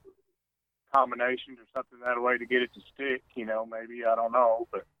ratio combinations or something that way to get it to stick, maybe, I don't know,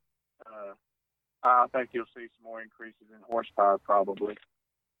 but I think you'll see some more increases in horsepower probably.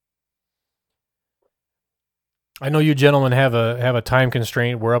 I know you gentlemen have a time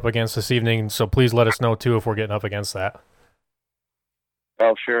constraint we're up against this evening, so please let us know too if we're getting up against that.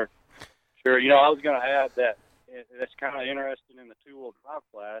 Oh, sure. I was going to add that that's kind of interesting in the 2-wheel drive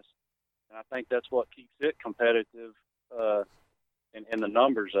class, and I think that's what keeps it competitive, and the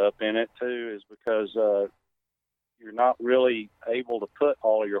numbers up in it too, is because you're not really able to put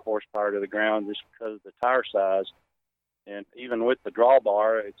all of your horsepower to the ground just because of the tire size. And even with the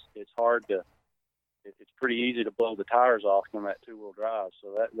drawbar, it's hard to, it's pretty easy to blow the tires off on that 2-wheel drive.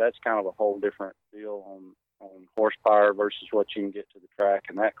 So that's kind of a whole different deal on horsepower versus what you can get to the track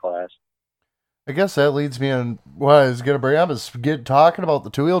in that class. I guess that leads me in what I was going to bring up is talking about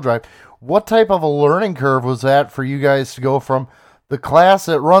the 2-wheel drive. What type of a learning curve was that for you guys to go from the class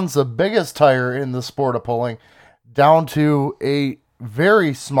that runs the biggest tire in the sport of pulling down to a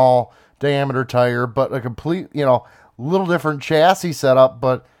very small diameter tire, but a complete, little different chassis setup,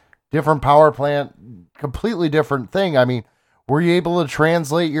 but different power plant, completely different thing? I mean, were you able to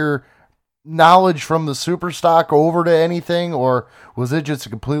translate your knowledge from the super stock over to anything, or was it just a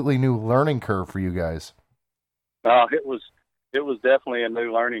completely new learning curve for you guys? No, it was definitely a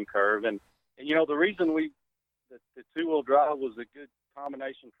new learning curve. And the reason the 2-wheel drive was a good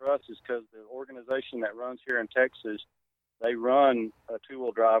combination for us is because the organization that runs here in Texas, they run a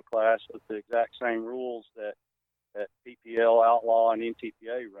 2-wheel drive class with the exact same rules that PPL, Outlaw, and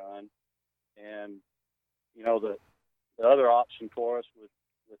NTPA run. And the other option for us with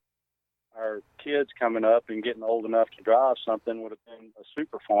our kids coming up and getting old enough to drive something would have been a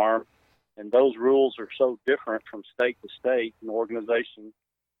super farm, and those rules are so different from state to state and organization.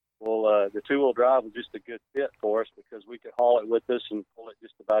 Well, the 2-wheel drive was just a good fit for us because we could haul it with us and pull it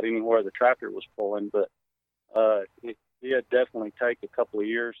just about anywhere the tractor was pulling. But it did definitely take a couple of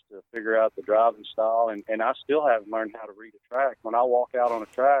years to figure out the driving style, and I still haven't learned how to read a track. When I walk out on a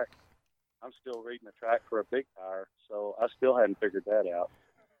track, I'm still reading the track for a big tire, so I still hadn't figured that out.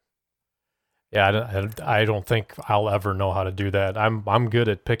 Yeah, I don't think I'll ever know how to do that. I'm good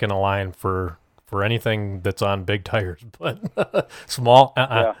at picking a line for anything that's on big tires, but small,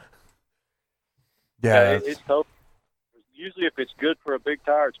 Yeah, it's tough. Usually, if it's good for a big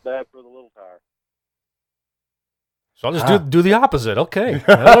tire, it's bad for the little tire. So I'll just do the opposite. Okay.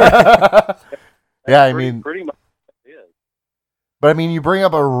 Yeah, I mean, pretty much. But I mean, you bring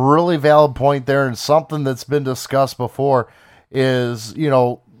up a really valid point there, and something that's been discussed before is,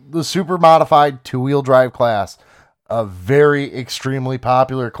 the super modified two-wheel drive class, a very extremely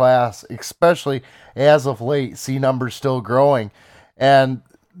popular class, especially as of late. See numbers still growing, and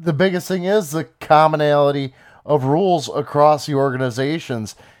the biggest thing is the commonality of rules across the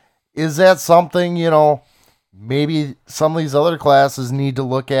organizations. Is that something maybe some of these other classes need to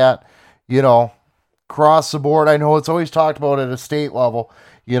look at? Across the board. I know it's always talked about at a state level,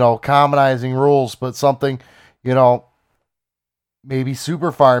 commonizing rules, but something, maybe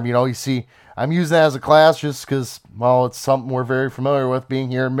super farm, you see, I'm using that as a class just because, well, it's something we're very familiar with being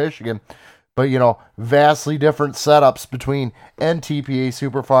here in Michigan, but, vastly different setups between NTPA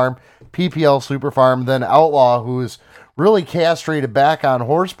super farm, PPL super farm, then Outlaw, who is really castrated back on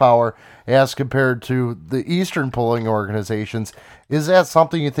horsepower as compared to the Eastern pulling organizations. Is that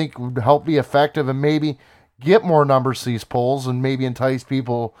something you think would help be effective and maybe get more numbers to these polls and maybe entice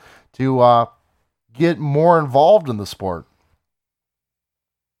people to get more involved in the sport?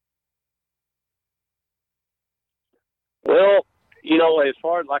 Well, as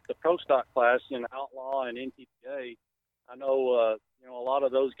far as like the pro stock class in Outlaw and NTPA, I know, a lot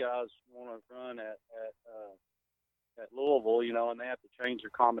of those guys want to run at Louisville, and they have to change their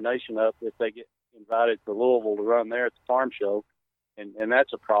combination up if they get invited to Louisville to run there at the farm show. And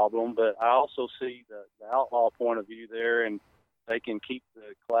that's a problem. But I also see the Outlaw point of view there, and they can keep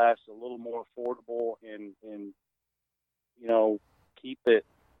the class a little more affordable and keep it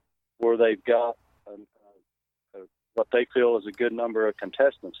where they've got what they feel is a good number of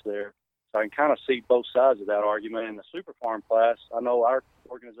contestants there. So I can kind of see both sides of that argument. In the super farm class, I know our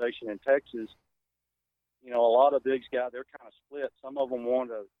organization in Texas, a lot of these guys, they're kind of split. Some of them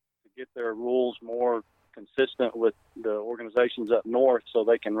want to get their rules more consistent with the organizations up north so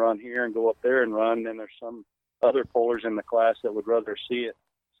they can run here and go up there and run. And there's some other pullers in the class that would rather see it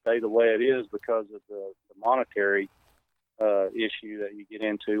stay the way it is because of the monetary issue that you get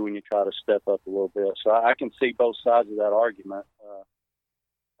into when you try to step up a little bit. So I can see both sides of that argument.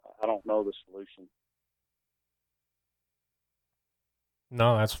 I don't know the solution.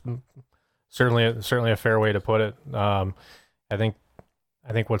 No, that's certainly a fair way to put it. I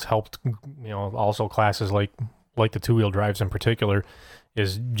think what's helped, also classes like the two-wheel drives in particular,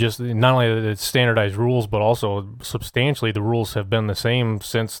 is just not only the standardized rules, but also substantially the rules have been the same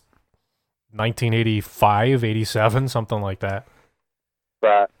since 1985, 87, something like that.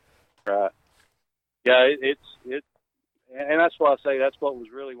 Right. Yeah, it's and that's why I say that's what was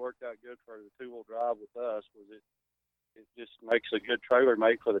really worked out good for the two-wheel drive with us was it just makes a good trailer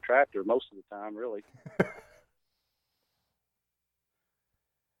mate for the tractor most of the time, really.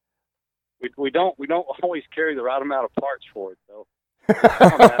 We don't always carry the right amount of parts for it, though.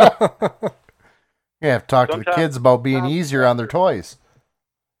 You have to talk to the kids about being easier on their toys.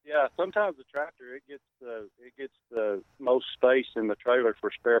 Yeah, sometimes the tractor it gets the most space in the trailer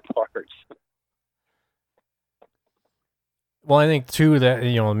for spare parts. Well, I think too that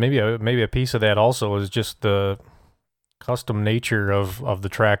maybe a piece of that also is just the custom nature of the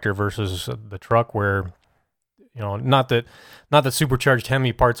tractor versus the truck, where not that supercharged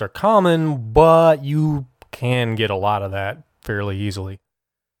Hemi parts are common, but you can get a lot of that fairly easily.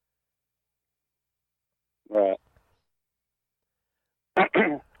 Right.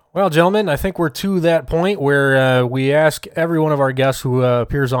 Well, gentlemen, I think we're to that point where we ask every one of our guests who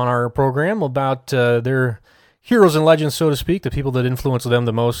appears on our program about their heroes and legends, so to speak, the people that influenced them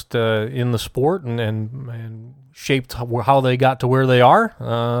the most in the sport and shaped how they got to where they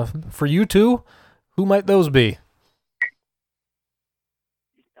are. For you two, who might those be?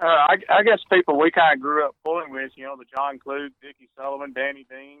 I guess people we kind of grew up pulling with, the John Klug, Dickie Sullivan, Danny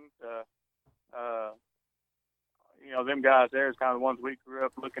Dean, them guys there is kind of the ones we grew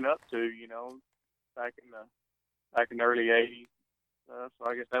up looking up to, back in the early 80s. So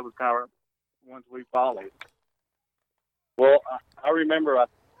I guess that was kind of the ones we followed. Well, I remember, I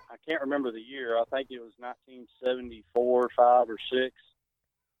can't remember the year. I think it was 1974, 5, or 6.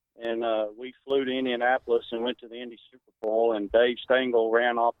 And we flew to Indianapolis and went to the Indy Super Bowl, and Dave Stengel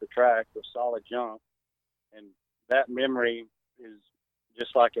ran off the track with solid jump. And that memory is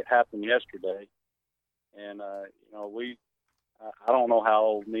just like it happened yesterday. And, I don't know how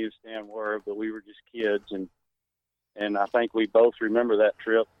old me and Stan were, but we were just kids. And I think we both remember that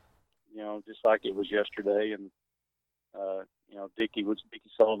trip just like it was yesterday. And Dickie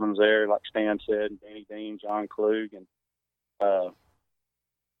Sullivan's there, like Stan said, Danny Dean, John Klug, and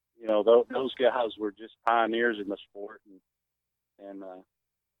those guys were just pioneers in the sport, and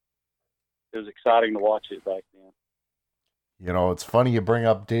it was exciting to watch it back then. It's funny you bring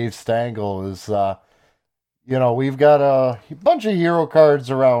up Dave Stengel. We've got a bunch of hero cards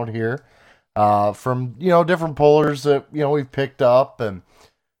around here from, different pullers that, we've picked up. And,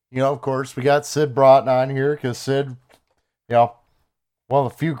 of course, we got Sid Broughton on here because Sid, one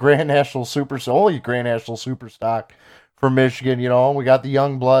of the few Grand National only Grand National Superstock from Michigan. We got the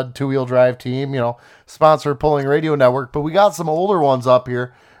Young Blood two-wheel drive team, sponsored Pulling Radio Network. But we got some older ones up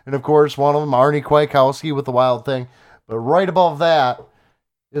here. And, of course, one of them, Arnie Kwiatkowski with the Wild Thing. But right above that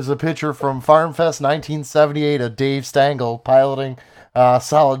is a picture from Farm Fest 1978 of Dave Stengel piloting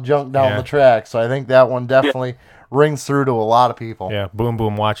solid junk down the track. So I think that one definitely rings through to a lot of people. Yeah, Boom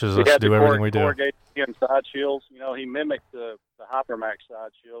Boom watches us do everything we do. Corrugated tin side shields. He mimicked the Hypermax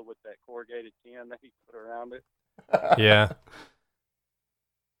side shield with that corrugated tin that he put around it. Yeah.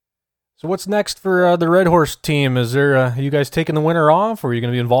 So what's next for the Red Horse team? Is there are you guys taking the winter off, or are you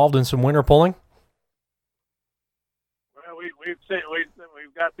going to be involved in some winter pulling? Well,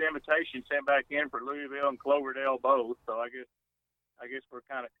 we've got the invitation sent back in for Louisville and Cloverdale both, so I guess we're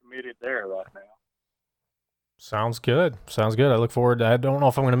kind of committed there right now. Sounds good. I look forward to, I don't know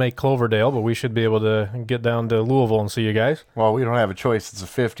if I'm going to make Cloverdale, but we should be able to get down to Louisville and see you guys. Well, we don't have a choice. It's the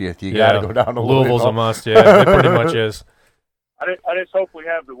 50th. You got to go down to Louisville's a must, yeah. It pretty much is. I just hope we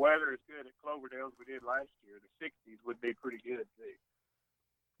have the weather as good at Cloverdale as we did last year. The 60s would be pretty good,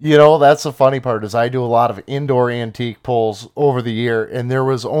 too. That's the funny part is I do a lot of indoor antique pulls over the year, and there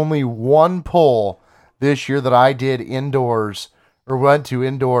was only one pull this year that I did indoors, or went to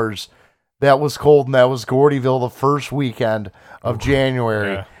indoors, that was cold, and that was Gordyville the first weekend of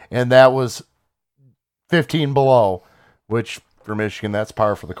January, and that was 15 below, which for Michigan, that's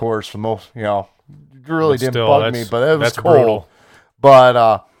par for the course for most, really didn't bug me, but it was cold. Brutal.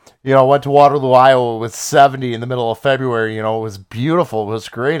 But, went to Waterloo, Iowa with 70 in the middle of February. It was beautiful. It was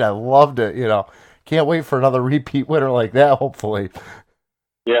great. I loved it. Can't wait for another repeat winter like that, hopefully.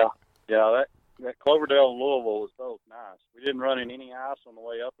 Yeah, that Cloverdale and Louisville was both nice. We didn't run in any ice on the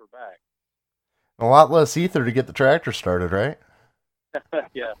way up or back. A lot less ether to get the tractor started, right?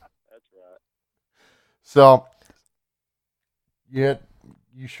 Yeah, that's right. So, you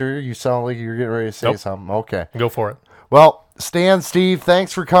sure? You sound like you're getting ready to say something. Okay. Go for it. Well, Stan, Steve,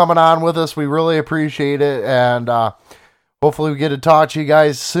 thanks for coming on with us. We really appreciate it, and hopefully we get to talk to you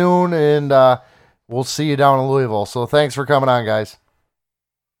guys soon, and we'll see you down in Louisville. So thanks for coming on, guys.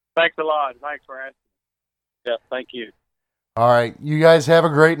 Thanks a lot. Thanks for asking. Yeah, thank you. All right. You guys have a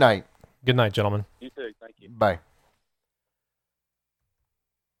great night. Good night, gentlemen. You too. Thank you. Bye.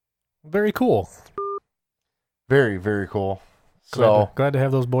 Very cool. Very, very cool. Glad to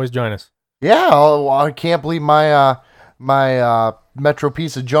have those boys join us. Yeah, I can't believe my Metro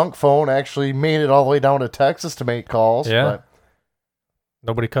piece of junk phone actually made it all the way down to Texas to make calls. Yeah. But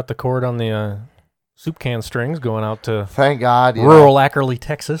nobody cut the cord on the soup can strings going out to thank God, rural Ackerley,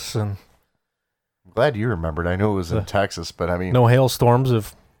 Texas. And I'm glad you remembered. I knew it was in Texas, but I mean, no hailstorms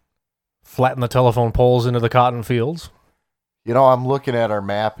have flattened the telephone poles into the cotton fields. I'm looking at our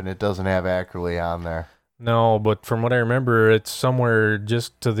map and it doesn't have Ackerley on there. No, but from what I remember, it's somewhere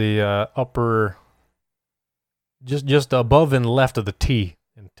just to the upper, just above and left of the T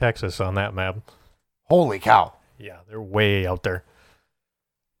in Texas on that map. Holy cow. Yeah, they're way out there.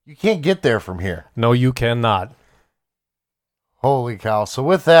 You can't get there from here. No, you cannot. Holy cow. So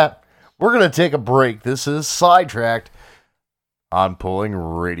with that, we're going to take a break. This is Sidetracked on Pulling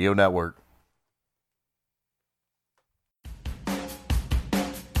Radio Network.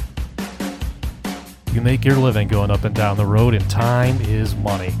 You make your living going up and down the road, and time is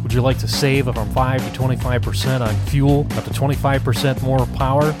money. Would you like to save from 5 to 25% on fuel, up to 25% more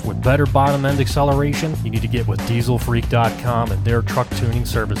power, with better bottom-end acceleration? You need to get with DieselFreak.com and their truck tuning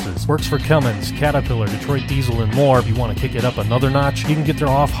services. Works for Cummins, Caterpillar, Detroit Diesel, and more. If you want to kick it up another notch, you can get their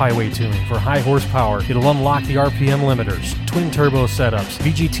off-highway tuning for high horsepower. It'll unlock the RPM limiters, twin turbo setups,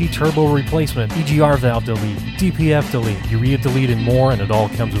 VGT turbo replacement, EGR valve delete, DPF delete, urea delete, and more, and it all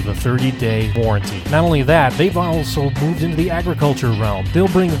comes with a 30-day warranty. Now Not only that, they've also moved into the agriculture realm. They'll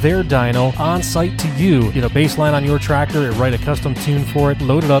bring their dyno on site to you, get a baseline on your tractor, and write a custom tune for it,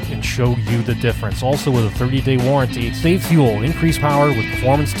 load it up, and show you the difference. Also with a 30-day warranty, save fuel, increase power with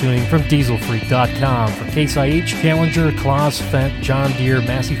performance tuning from dieselfreak.com. For Case IH, Challenger, Claas, Fendt, John Deere,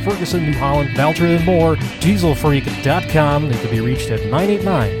 Massey Ferguson, New Holland, Valtra, and more, dieselfreak.com. They can be reached at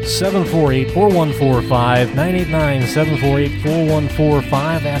 989-748-4145,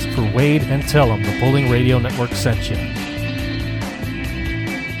 989-748-4145. Ask for Wade and tell them the Pulling Radio Network sent you.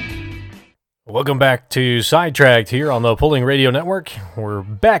 Welcome back to Sidetracked here on the Pulling Radio Network. We're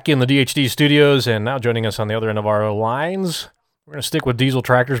back in the DHD studios, and now joining us on the other end of our lines, we're going to stick with diesel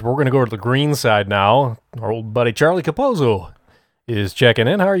tractors, but we're going to go to the green side now. Our old buddy Charlie Capozzo is checking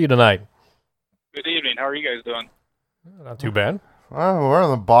in. How are you tonight? Good evening. How are you guys doing? Not too bad. Well, we're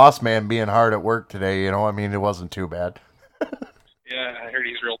the boss man being hard at work today, you know. I mean, it wasn't too bad. Yeah, I heard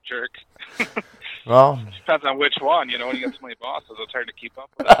he's a real jerk. Well, depends on which one. You know, when you get so many bosses, it's hard to keep up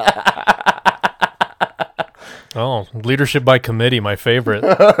with. Oh, leadership by committee, my favorite.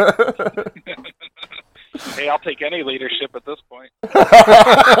 Hey, I'll take any leadership at this point.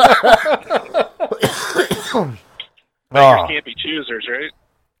 Beggars can't be choosers, right?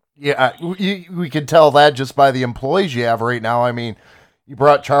 Yeah, we can tell that just by the employees you have right now. I mean, you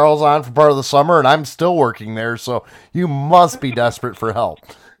brought Charles on for part of the summer, and I'm still working there, so you must be desperate for help.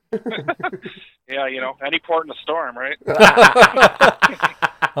 Yeah, you know, any port in a storm, right?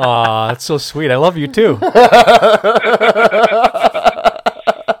 Aw, that's so sweet. I love you, too. At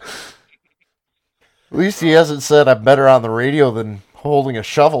least he hasn't said I'm better on the radio than holding a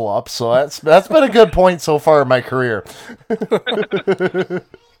shovel up, so that's been a good point so far in my career.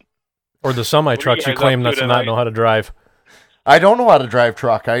 Or the semi-trucks you claim not to not know how to drive. I don't know how to drive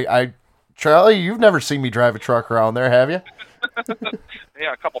truck. Charlie, you've never seen me drive a truck around there, have you?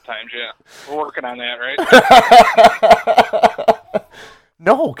 Yeah, a couple times, yeah. We're working on that, right?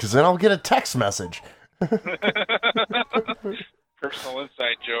 No, because then I'll get a text message. Personal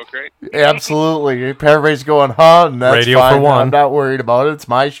inside joke, right? Absolutely. Everybody's going, huh? And that's Radio fine. for one. I'm not worried about it. It's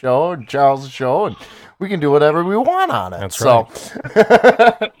my show and Charles' show, and we can do whatever we want on it. That's right.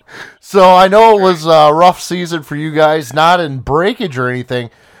 So I know it was a rough season for you guys, not in breakage or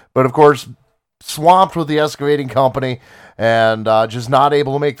anything, but of course swamped with the excavating company and just not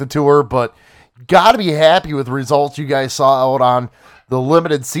able to make the tour. But got to be happy with the results you guys saw out on the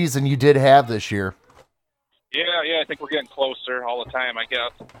limited season you did have this year. Yeah, I think we're getting closer all the time, I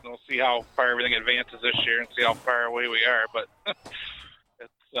guess. We'll see how far everything advances this year and see how far away we are. But it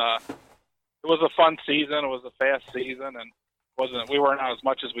was a fun season. It was a fast season, and we weren't out as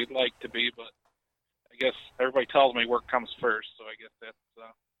much as we'd like to be. But I guess everybody tells me work comes first, so I guess that's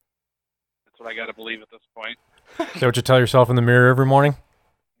what I got to believe at this point. Is that what you tell yourself in the mirror every morning?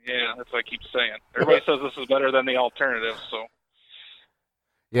 Yeah, that's what I keep saying. Everybody says this is better than the alternative, so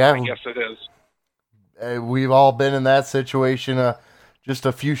yeah, I guess it is. We've all been in that situation just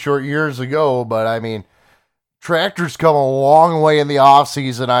a few short years ago, but I mean, tractors come a long way in the off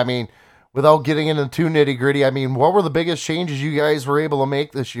season. I mean, without getting into too nitty gritty, I mean, what were the biggest changes you guys were able to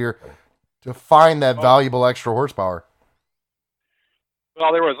make this year to find that valuable extra horsepower?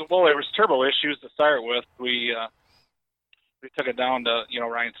 Well, there was turbo issues to start with. We took it down to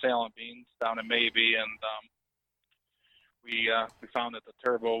Ryan Salem Beans down in Maybe, and we found that the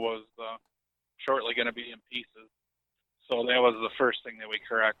turbo was shortly going to be in pieces. So that was the first thing that we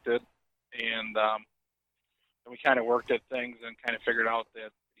corrected, and we kind of worked at things and kind of figured out that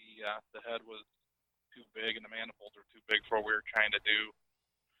the head was too big and the manifolds were too big for what we were trying to do.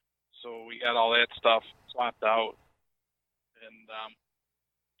 So we got all that stuff swapped out and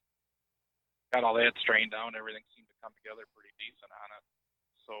got all that strained down. Everything seemed to come together pretty decent on it.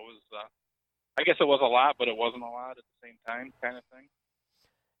 So it was, I guess it was a lot, but it wasn't a lot at the same time, kind of thing.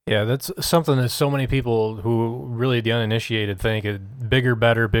 Yeah, that's something that so many people who really the uninitiated think bigger,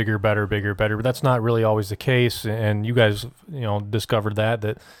 better, bigger, better, bigger, better. But that's not really always the case. And you guys, discovered that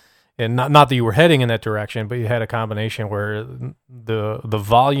and not that you were heading in that direction, but you had a combination where the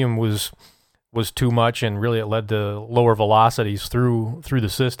volume was too much, and really it led to lower velocities through the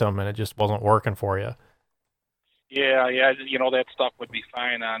system, and it just wasn't working for you. Yeah, that stuff would be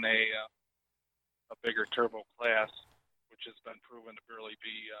fine on a bigger turbo class, which has been proven to really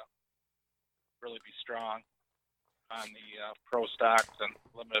be strong on the pro stocks and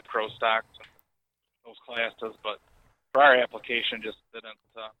limited pro stocks and those classes, but for our application just didn't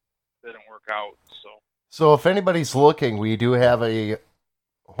work out. So if anybody's looking, we do have a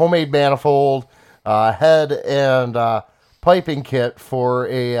homemade manifold, head, and piping kit for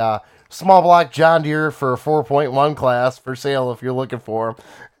a small block John Deere for a 4.1 class for sale if you're looking for them.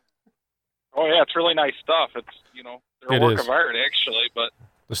 Oh yeah, it's really nice stuff. It's they're It a work is. of art actually, but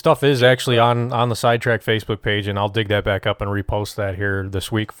The stuff is actually on the Sidetrack Facebook page, and I'll dig that back up and repost that here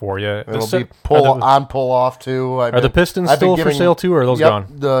this week for you. It'll be pull off too. Are the Pistons still for sale too, or are those gone?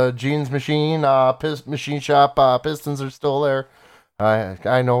 The Jeans Machine, Machine Shop Pistons are still there.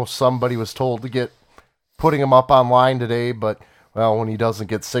 I know somebody was told to get putting them up online today, but well, when he doesn't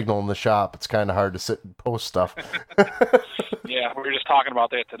get signal in the shop, it's kind of hard to sit and post stuff. yeah, we were just talking about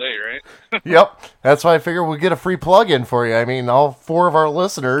that today, right? Yep, that's why I figured we'll get a free plug-in for you. I mean, all 4 of our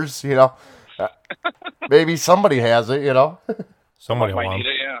listeners, maybe somebody has it, Somebody might need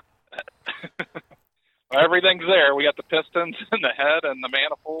it, yeah. Well, everything's there. We got the pistons and the head and the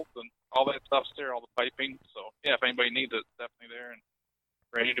manifolds and all that stuff's there, all the piping. So yeah, if anybody needs it, it's definitely there and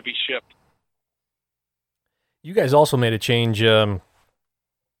ready to be shipped. You guys also made a change in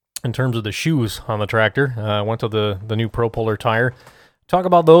terms of the shoes on the tractor. Went to the new Pro Polar tire. Talk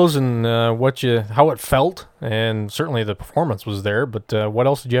about those and how it felt, and certainly the performance was there. But what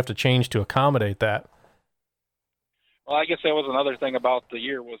else did you have to change to accommodate that? Well, I guess that was another thing about the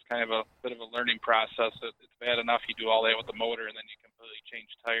year was kind of a bit of a learning process. It's bad enough you do all that with the motor and then you completely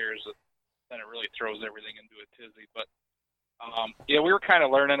change tires. Then it really throws everything into a tizzy. But yeah, we were kind of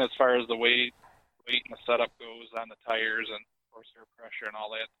learning as far as the weight and the setup goes on the tires and horsepower pressure and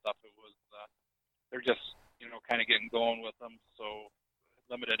all that stuff. It was they're just kind of getting going with them, so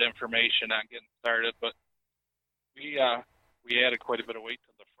limited information on getting started. But we added quite a bit of weight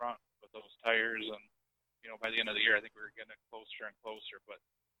to the front with those tires, and by the end of the year, I think we were getting closer and closer. But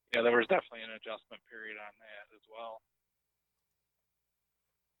yeah, there was definitely an adjustment period on that as well.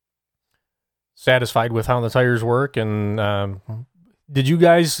 Satisfied with how the tires work, and did you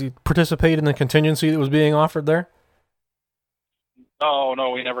guys participate in the contingency that was being offered there?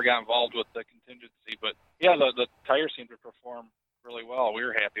 No, we never got involved with the contingency, but yeah, the tires seemed to perform really well. We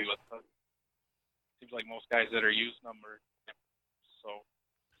were happy with them. Seems like most guys that are using them are, so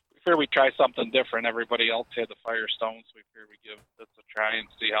we figured we'd try something different. Everybody else had the Firestones, so we figured we'd give this a try and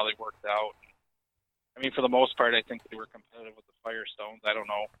see how they worked out. I mean, for the most part, I think they were competitive with the Firestones. I don't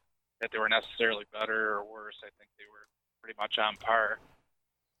know that they were necessarily better or worse. I think they were pretty much on par.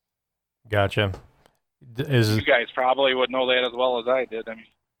 Gotcha. You guys probably would know that as well as I did. I mean,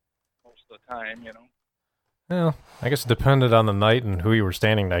 most of the time, Well, I guess it depended on the night and who you were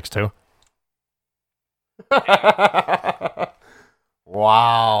standing next to.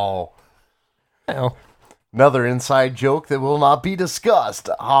 Wow. Well, another inside joke that will not be discussed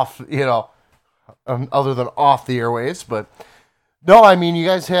off, other than off the airways. But no, I mean, you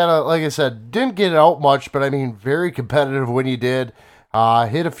guys had like I said, didn't get it out much, but I mean, very competitive when you did.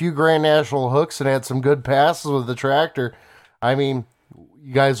 Hit a few Grand National hooks and had some good passes with the tractor. I mean,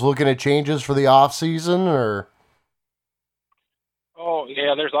 you guys looking at changes for the off season or? Oh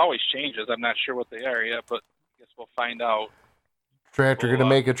yeah, there's always changes. I'm not sure what they are yet, but I guess we'll find out. Tractor going to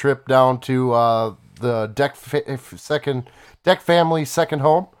make a trip down to the Deck Family second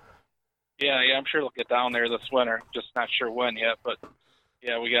home. Yeah, I'm sure they'll get down there this winter. Just not sure when yet, but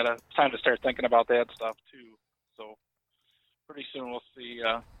yeah, we got time to start thinking about that stuff too. So pretty soon we'll see.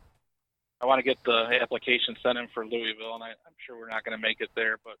 I want to get the application sent in for Louisville, and I'm sure we're not going to make it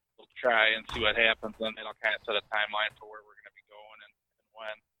there, but we'll try and see what happens, and it'll kind of set a timeline for where we're going to be going and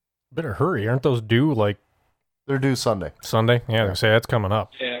when. Better hurry. Aren't those due They're due Sunday. Sunday? Yeah, they say that's coming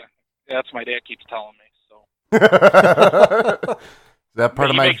up. Yeah, that's my dad keeps telling me. So that part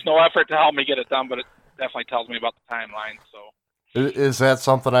he makes no effort to help me get it done, but it definitely tells me about the timeline. So is that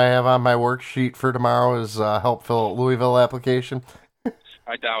something I have on my worksheet for tomorrow? Is help fill out Louisville application?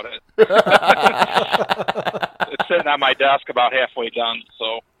 I doubt it. It's sitting on my desk about halfway done.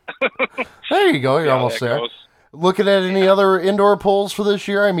 So there you go. You're almost there. Goes. Looking at any other indoor polls for this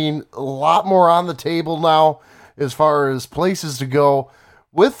year? I mean, a lot more on the table now as far as places to go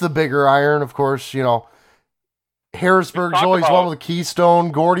with the bigger iron. Of course, Harrisburg's always one with the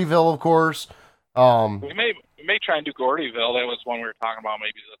Keystone. Gordyville, of course. We may try and do Gordyville. That was one we were talking about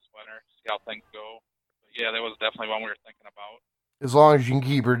maybe this winter. See how things go. But yeah, that was definitely one we were thinking about. As long as you can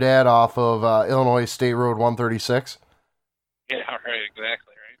keep your dad off of Illinois State Road 136. Yeah, right,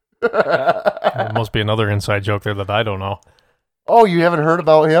 exactly, right. There must be another inside joke there that I don't know. Oh, you haven't heard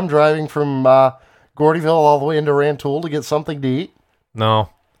about him driving from Gordyville all the way into Rantoul to get something to eat? No.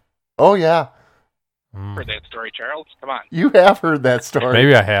 Oh, yeah. Heard that story, Charles? Come on. You have heard that story.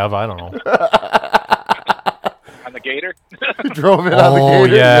 Maybe I have. I don't know. On the Gator? Drove it on the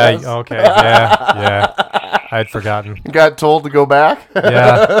Gator? Yeah. Yes. Okay. Yeah. I had forgotten. Got told to go back?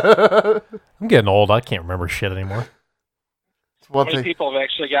 Yeah. I'm getting old. I can't remember shit anymore. How many people have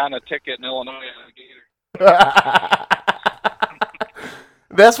actually gotten a ticket in Illinois on the Gator?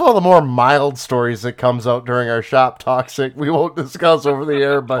 That's one of the more mild stories that comes out during our shop toxic. We won't discuss over the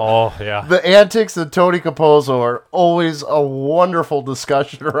air, but the antics of Tony Capozzo are always a wonderful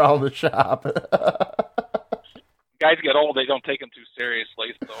discussion around the shop. Guys get old, they don't take them too seriously,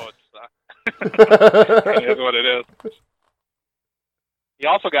 so it is what it is. He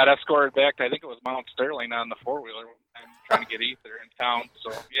also got escorted back to, I think it was Mount Sterling on the four-wheeler. I'm trying to get ether in town,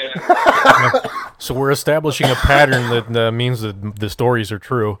 so yeah. So we're establishing a pattern that means that the stories are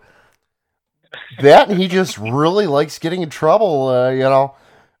true. That and he just really likes getting in trouble,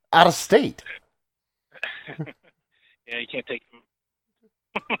 out of state. Yeah, you can't take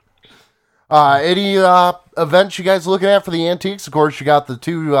him. Any events you guys looking at for the antiques? Of course, you got the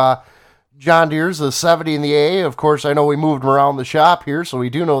two John Deeres, the 70 and the A. Of course, I know we moved them around the shop here, so we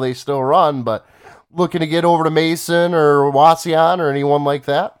do know they still run, but looking to get over to Mason or Wasion or anyone like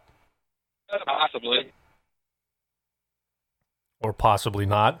that? Possibly. Or possibly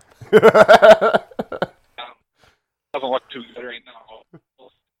not. Doesn't look too good right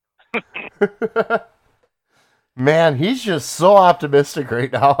now. Man, he's just so optimistic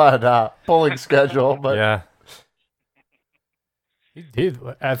right now on pulling schedule. But yeah.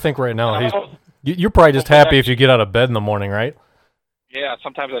 I think right now you're probably just happy if you get out of bed in the morning, right? Yeah,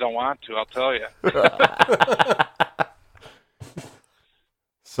 sometimes I don't want to, I'll tell you.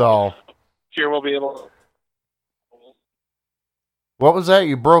 So. Sure we'll be able to. What was that?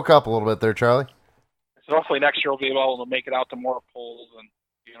 You broke up a little bit there, Charlie. So hopefully next year we'll be able to make it out to more polls and,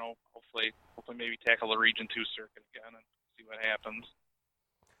 hopefully maybe tackle the Region 2 circuit again and see what happens.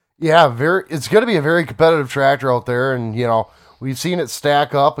 Yeah, it's going to be a very competitive tractor out there, and, we've seen it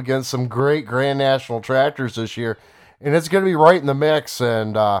stack up against some great Grand National tractors this year, and it's going to be right in the mix,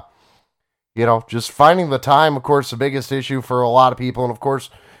 and, just finding the time, of course, the biggest issue for a lot of people, and, of course,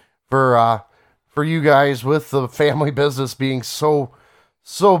 for you guys with the family business being so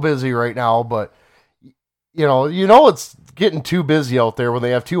busy right now, but, it's getting too busy out there when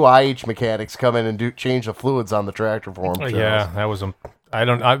they have two IH mechanics come in and change the fluids on the tractor for them. Yeah, that was I'm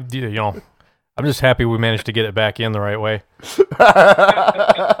just happy we managed to get it back in the right way.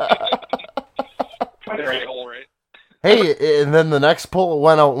 Hey, and then the next pull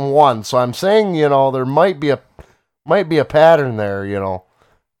went out and won. So I'm saying, there might be a pattern there,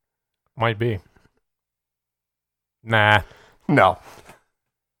 Might be. Nah. No.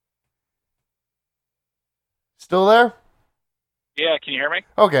 Still there? Yeah, can you hear me?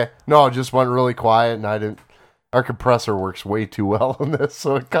 Okay. No, it just went really quiet, and our compressor works way too well on this,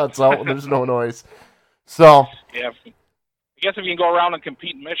 so it cuts out when there's no noise. So. Yeah. I guess if you can go around and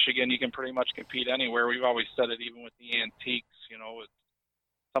compete in Michigan, you can pretty much compete anywhere. We've always said it, even with the antiques, it's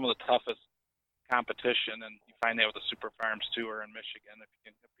some of the toughest competition, and you find that with the Super Farms Tour in Michigan. If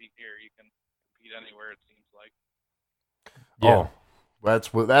you can compete here, you can compete anywhere, it seems like. Yeah. Oh,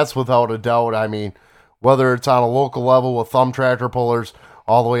 that's without a doubt. I mean, whether it's on a local level with thumb tractor pullers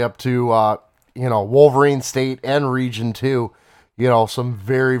all the way up to, Wolverine State and Region 2, some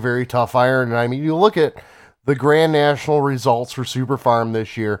very, very tough iron. And I mean, you look at the Grand National results for Super Farm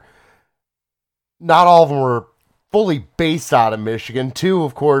this year, not all of them were fully based out of Michigan. Two,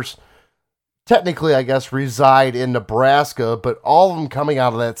 of course, technically, I guess, reside in Nebraska, but all of them coming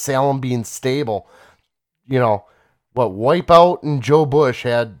out of that Salem Bean stable. Wipeout and Joe Bush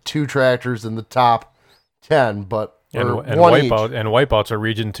had two tractors in the top 10, but Wipeout's a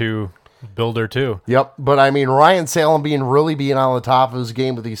Region 2 builder too. Yep, but I mean, Ryan Salem really being on the top of his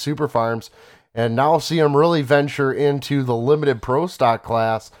game with these Super Farms, and now see him really venture into the limited pro stock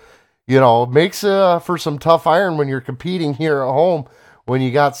class, makes for some tough iron when you're competing here at home, when you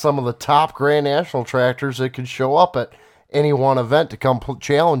got some of the top Grand National tractors that could show up at any one event to come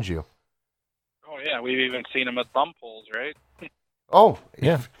challenge you. Oh, yeah, we've even seen him at thumb pulls, right? Oh,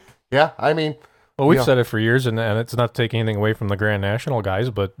 yeah. Yeah, I mean... Well, we've said it for years, and it's not taking anything away from the Grand National guys,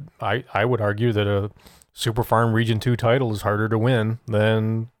 but I would argue that a Super Farm Region 2 title is harder to win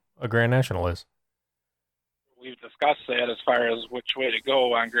than a Grand National is. We've discussed that as far as which way to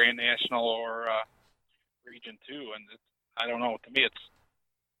go on Grand National or Region 2, and I don't know. To me, it's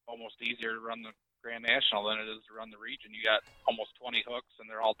almost easier to run the Grand National than it is to run the region. You got almost 20 hooks, and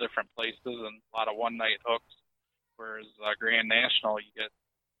they're all different places, and a lot of one-night hooks, whereas Grand National, you get,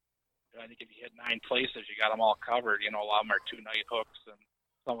 I think if you hit 9 places, you got them all covered. A lot of them are 2-night hooks, and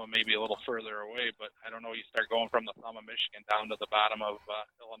some of them may be a little further away, but I don't know, you start going from the thumb of Michigan down to the bottom of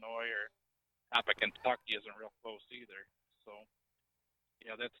Illinois or top of Kentucky isn't real close either. So,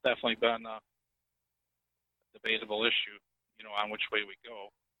 yeah, that's definitely been a debatable issue, on which way we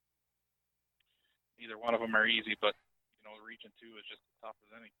go. Neither one of them are easy, but, Region 2 is just as tough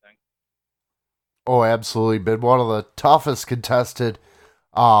as anything. Oh, absolutely. Been one of the toughest contested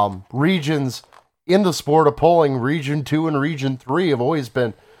regions in the sport of pulling. Region 2 and Region 3 have always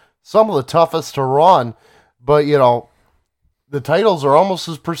been some of the toughest to run, but, you know, the titles are almost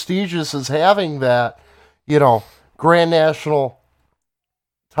as prestigious as having that, you know, Grand National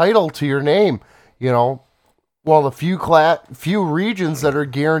title to your name. You know, well, the few regions that are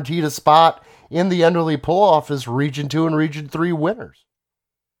guaranteed a spot in the Enderley pull-off is Region 2 and Region 3 winners.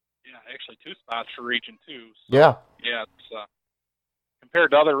 Yeah, actually 2 spots for Region 2. So, yeah. Yeah, it's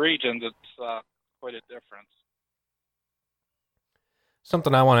compared to other regions, it's quite a difference.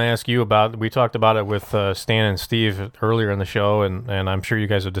 Something I want to ask you about, we talked about it with Stan and Steve earlier in the show, and I'm sure you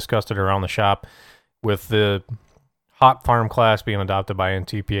guys have discussed it around the shop, with the hot farm class being adopted by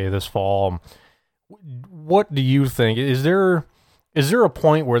NTPA this fall. What do you think? Is there a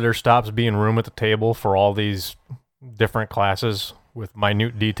point where there stops being room at the table for all these different classes with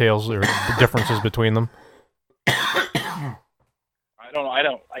minute details or differences between them? I don't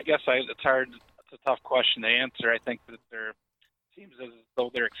know. I guess it's hard. It's a tough question to answer. I think that there seems as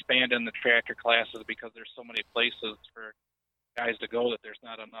though they're expanding the tractor classes because there's so many places for guys to go that there's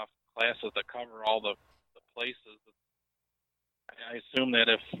not enough classes that cover all the places. I assume that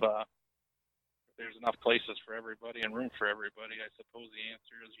if there's enough places for everybody and room for everybody, I suppose the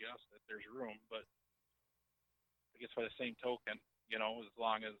answer is yes, that there's room. But I guess by the same token, you know, as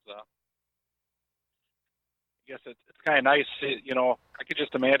long as I guess it's kind of nice, you know, I could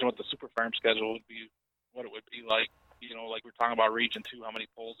just imagine what the super farm schedule would be, what it would be like, you know, like we're talking about Region 2, how many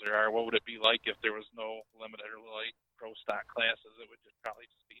polls there are. What would it be like if there was no limited or light pro stock classes? It would probably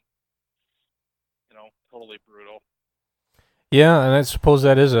just be, you know, totally brutal. Yeah, and I suppose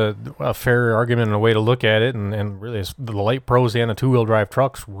that is a fair argument and a way to look at it, and really the light pros and the two-wheel drive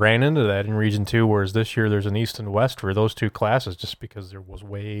trucks ran into that in Region 2, whereas this year there's an East and West for those two classes just because there was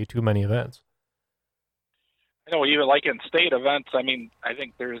way too many events. I know, even like in state events, I mean, I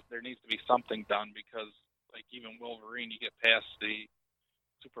think there needs to be something done because, like, even Wolverine, you get past the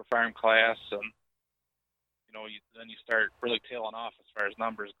super farm class, and you know, then you start really tailing off as far as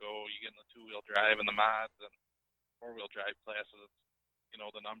numbers go. You get in the two-wheel drive and the mods and four-wheel drive classes. You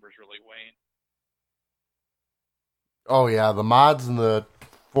know, the numbers really wane. Oh yeah, the mods and the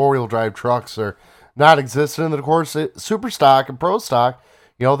four-wheel drive trucks are not existent, and of course, super stock and pro stock,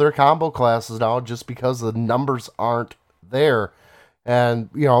 you know, they're combo classes now just because the numbers aren't there. And,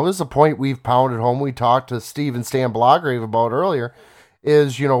 you know, this is a point we've pounded home. We talked to Steve and Stan Blagrave about earlier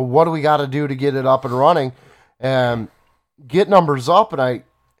is, you know, what do we got to do to get it up and running and get numbers up? And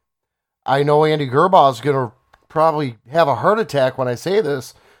I know Andy Gerbaugh is going to probably have a heart attack when I say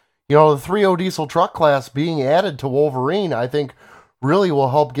this. You know, the 3.0 diesel truck class being added to Wolverine, I think really will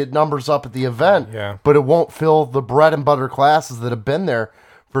help get numbers up at the event, yeah. But it won't fill the bread and butter classes that have been there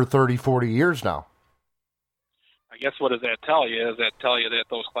for 30, 40 years now. I guess what does that tell you? Does that tell you that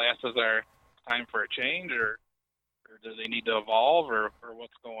those classes are time for a change, or do they need to evolve, or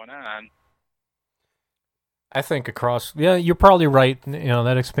what's going on? I think yeah, you're probably right. You know,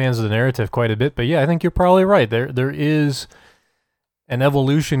 that expands the narrative quite a bit, but yeah, I think you're probably right. There is an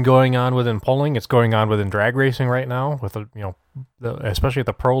evolution going on within pulling. It's going on within drag racing right now with, especially at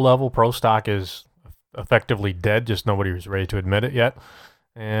the pro level. Pro stock is effectively dead, just nobody's ready to admit it yet.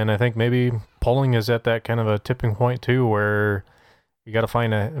 And I think maybe pulling is at that kind of a tipping point too, where you got to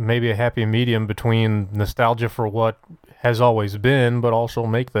find maybe a happy medium between nostalgia for what has always been, but also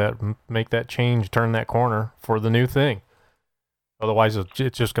make that change, turn that corner for the new thing. Otherwise,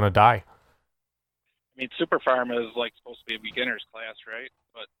 it's just going to die. I mean, Super Farm is like supposed to be a beginner's class, right?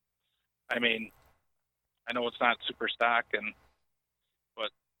 But I mean, I know it's not super stock, but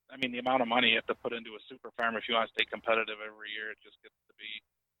I mean, the amount of money you have to put into a Super Farm if you want to stay competitive every year, it just gets to be,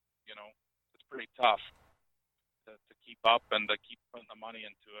 you know, it's pretty tough to keep up and to keep putting the money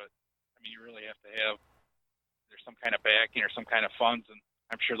into it. I mean, you really have to have, there's some kind of backing or some kind of funds, and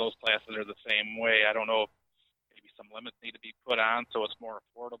I'm sure those classes are the same way. I don't know if maybe some limits need to be put on so it's more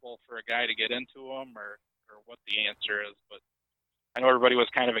affordable for a guy to get into them, or what the answer is. But I know everybody was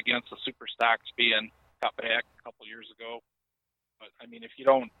kind of against the super stocks being cut back a couple years ago. But I mean, if you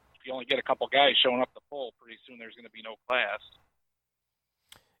only get a couple guys showing up to pull, pretty soon there's going to be no class.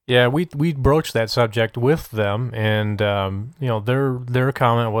 Yeah, we broached that subject with them, and their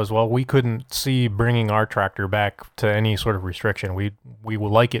comment was, well, we couldn't see bringing our tractor back to any sort of restriction. We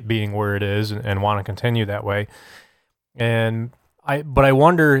would like it being where it is and want to continue that way. And I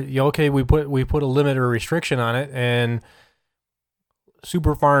wonder, okay, we put a limit or restriction on it, and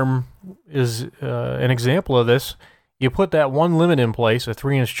Super Farm is an example of this. You put that one limit in place, a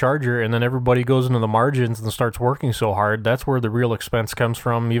 3-inch charger, and then everybody goes into the margins and starts working so hard. That's where the real expense comes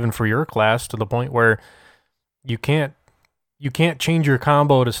from, even for your class, to the point where you can't you can't change your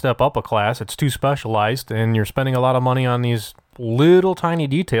combo to step up a class. It's too specialized, and you're spending a lot of money on these little tiny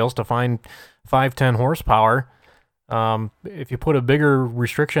details to find 5-10 horsepower. If you put a bigger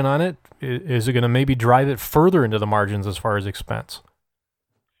restriction on it, is it going to maybe drive it further into the margins as far as expense?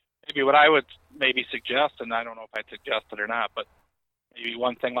 Maybe what I would maybe suggest, and I don't know if I'd suggest it or not, but maybe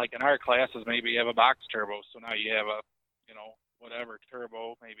one thing like in our class is maybe you have a box turbo. So now you have a, whatever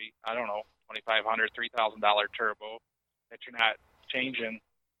turbo, maybe, I don't know, $2,500, $3,000 turbo that you're not changing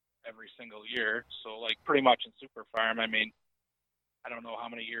every single year. So like pretty much in Super Farm, I mean, I don't know how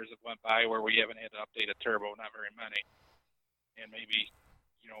many years have went by where we haven't had to update a turbo, not very many. And maybe,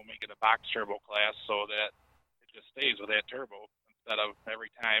 make it a box turbo class so that it just stays with that turbo instead of every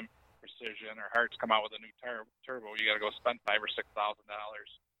time Precision or Hertz come out with a new turbo, you got to go spend $5,000 or $6,000.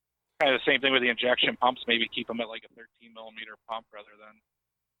 Kind of the same thing with the injection pumps. Maybe keep them at like a 13 millimeter pump rather than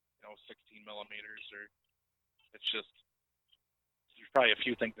 16 millimeters. Or it's just there's probably a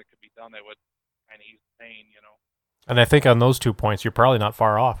few things that could be done that would kind of ease the pain. And I think on those 2 points, you're probably not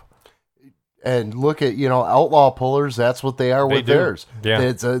far off. And look at, Outlaw pullers, that's what they are with theirs. Yeah.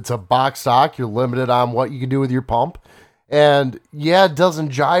 It's a box stock. You're limited on what you can do with your pump. And yeah, it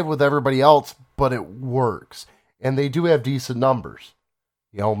doesn't jive with everybody else, but it works. And they do have decent numbers.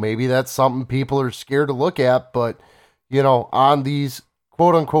 Maybe that's something people are scared to look at, but, on these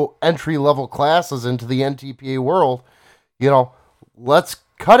quote unquote entry level classes into the NTPA world, let's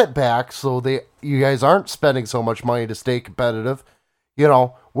cut it back so you guys aren't spending so much money to stay competitive,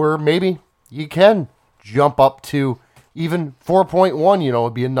 where maybe you can jump up to even 4.1,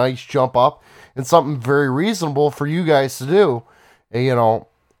 it'd be a nice jump up and something very reasonable for you guys to do. And,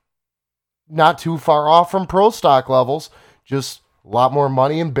 not too far off from pro stock levels, just a lot more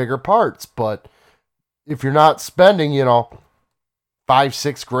money and bigger parts. But if you're not spending,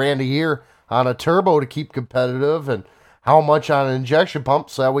 $5-6 grand a year on a turbo to keep competitive and how much on an injection pump,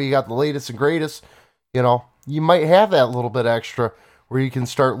 so that way you got the latest and greatest, you might have that little bit extra where you can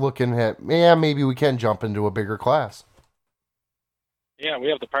start looking at, maybe we can jump into a bigger class. Yeah, we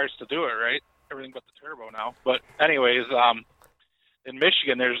have the parts to do it, right? Everything but the turbo now. But anyways, in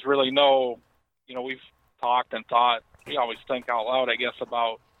Michigan, there's really no, we've talked and thought, we always think out loud, I guess,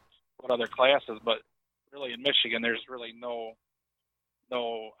 about what other classes, but really in Michigan, there's really no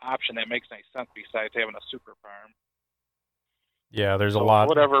option that makes any sense besides having a Super Farm. Yeah, there's a lot.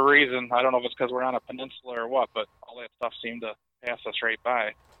 For whatever reason, I don't know if it's because we're on a peninsula or what, but all that stuff seemed to pass us right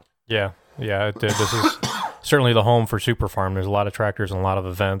by. Yeah, it did. This is certainly the home for Super Farm. There's a lot of tractors and a lot of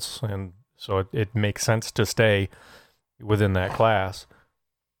events, and so it makes sense to stay within that class.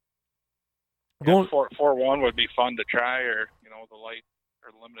 Yeah, 4.1 would be fun to try, or the light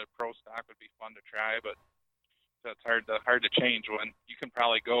or limited pro stock would be fun to try, but that's hard to change when you can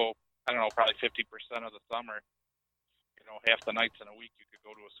probably go, I don't know, probably 50% of the summer. Half the nights in a week you could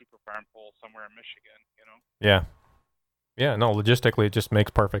go to a Super Farm pull somewhere in Michigan. Yeah, no, logistically it just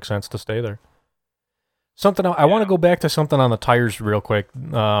makes perfect sense to stay there. I want to go back to something on the tires real quick.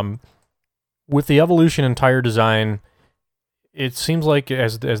 With the evolution in tire design, it seems like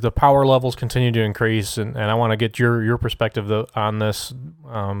as the power levels continue to increase, and I want to get your perspective on this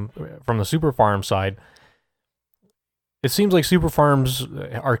from the Super Farm side. It seems like Super Farms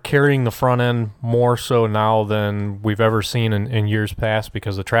are carrying the front end more so now than we've ever seen in years past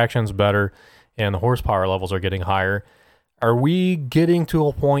because the traction's better and the horsepower levels are getting higher. Are we getting to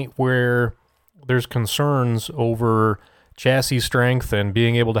a point where there's concerns over chassis strength and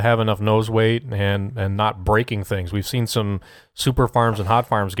being able to have enough nose weight and not breaking things? We've seen some Super Farms and Hot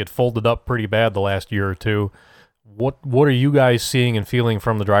Farms get folded up pretty bad the last year or two. What are you guys seeing and feeling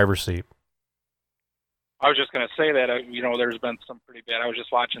from the driver's seat? I was just going to say that, there's been some pretty bad. I was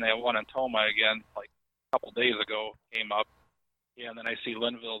just watching that one in Toma again, like a couple days ago, came up. Yeah, and then I see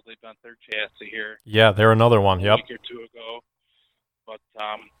Linville's, they bent their chassis here. Yeah, they're another one, yep. A week or two ago. But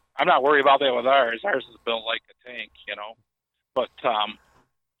I'm not worried about that with ours. Ours is built like a tank, But,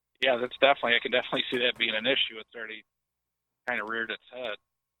 yeah, I can definitely see that being an issue. It's already kind of reared its head.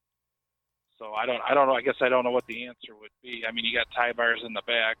 So I don't know. I guess I don't know what the answer would be. I mean, you got tie bars in the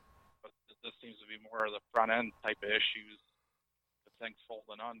back. This seems to be more of the front end type of issues. The thing's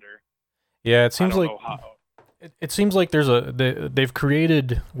folding under. Yeah, it seems like it seems like they've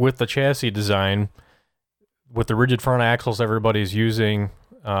created with the chassis design, with the rigid front axles everybody's using,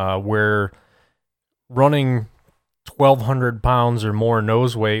 where running 1,200 pounds or more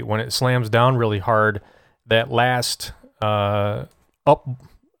nose weight, when it slams down really hard, that last up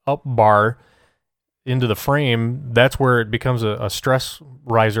bar into the frame, that's where it becomes a stress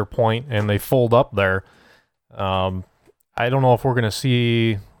riser point, and they fold up there. I don't know if we're going to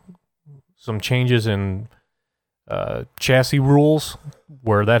see some changes in chassis rules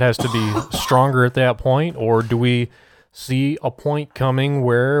where that has to be stronger at that point, or do we see a point coming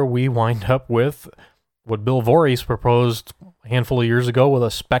where we wind up with what Bill Voorhees proposed a handful of years ago with a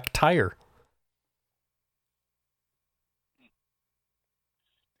spec tire?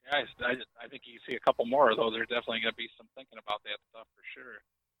 Yeah, I think you see a couple more of those. There's definitely going to be some thinking about that stuff for sure.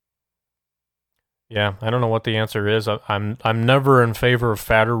 Yeah, I don't know what the answer is. I'm never in favor of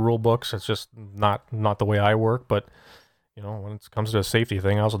fatter rule books. It's just not the way I work. But you know, when it comes to a safety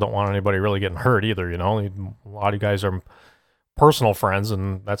thing, I also don't want anybody really getting hurt either. You know, a lot of you guys are personal friends,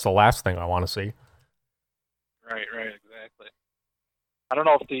 and that's the last thing I want to see. Right, exactly. I don't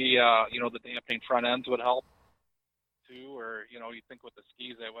know if the the damping front ends would help too, or you think with the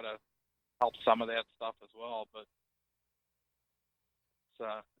skis that would have helped some of that stuff as well. But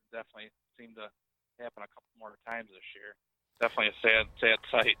it's definitely seemed to happen a couple more times this year. Definitely a sad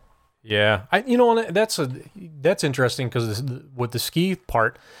sight. Yeah, that's interesting because with the ski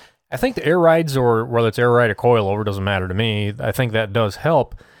part, I think the air rides, or whether it's air ride or coilover, doesn't matter to me. I think that does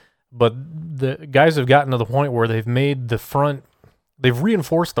help, but the guys have gotten to the point where they've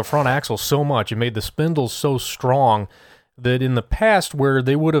reinforced the front axle so much and made the spindles so strong that in the past, where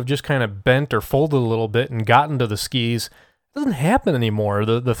they would have just kind of bent or folded a little bit and gotten to the skis, it doesn't happen anymore.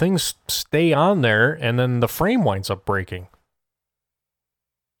 The things stay on there, and then the frame winds up breaking.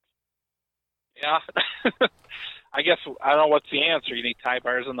 Yeah. I guess, I don't know what's the answer. You need tie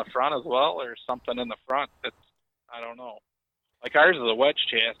bars in the front as well, or something in the front that's, I don't know. Like ours is a wedge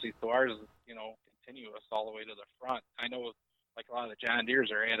chassis, so ours is, continuous all the way to the front. I know like a lot of the John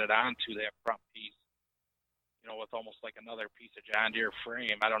Deeres are added on to that front piece, with almost like another piece of John Deere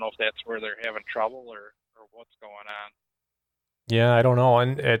frame. I don't know if that's where they're having trouble or what's going on. Yeah, I don't know,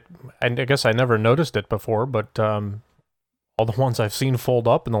 and I guess I never noticed it before, but all the ones I've seen fold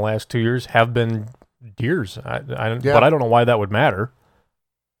up in the last 2 years have been Deeres. But I don't know why that would matter.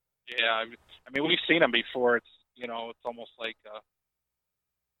 Yeah, I mean we've seen them before. It's it's almost like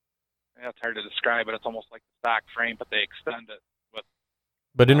it's hard to describe, but it's almost like the stock frame, but they extend it with.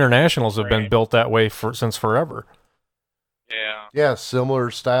 But internationals have been built that way since forever. Yeah. Yeah,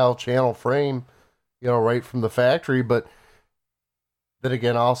 similar style channel frame, right from the factory. But then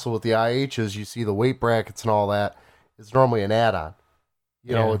again, also with the IHs, you see the weight brackets and all that. It's normally an add-on.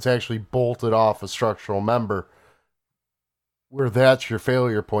 It's actually bolted off a structural member where that's your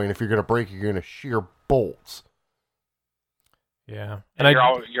failure point. If you're going to break, you're going to shear bolts. Yeah. And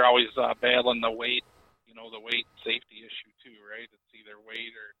you're always battling the weight, the weight safety issue too, right? It's either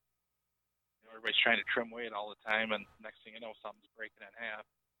weight or everybody's trying to trim weight all the time, and next thing you know, something's breaking in half.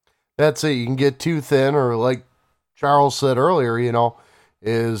 That's it. You can get too thin, or like Charles said earlier,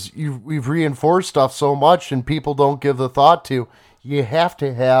 we've reinforced stuff so much and people don't give the thought to, you have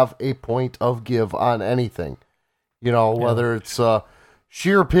to have a point of give on anything. Whether it's a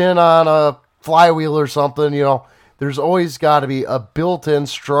shear pin on a flywheel or something, there's always got to be a built-in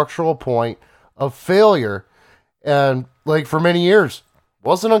structural point of failure. And like for many years,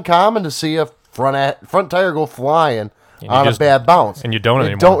 wasn't uncommon to see a front tire go flying on a bad bounce. And you don't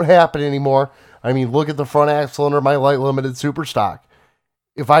anymore. It don't happen anymore. I mean, look at the front axle under my light limited super stock.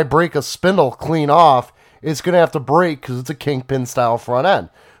 If I break a spindle clean off, it's going to have to break because it's a kingpin style front end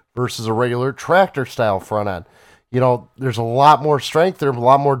versus a regular tractor style front end. There's a lot more strength there, a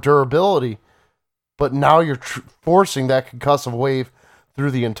lot more durability, but now you're forcing that concussive wave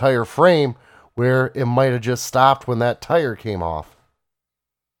through the entire frame where it might have just stopped when that tire came off.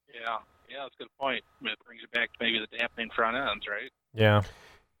 Yeah, that's a good point. It brings it back to maybe the dampening front ends, right? Yeah.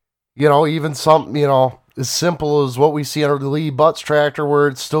 Even something, as simple as what we see under the Lee Butts tractor where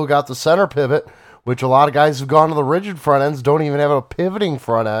it's still got the center pivot, which a lot of guys who've gone to the rigid front ends don't even have a pivoting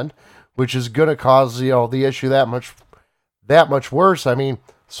front end, which is going to cause, the issue that much worse. I mean,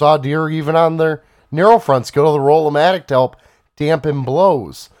 saw Deere even on their narrow fronts go to the Roll-O-Matic to help dampen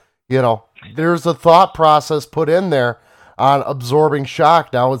blows. There's a thought process put in there on absorbing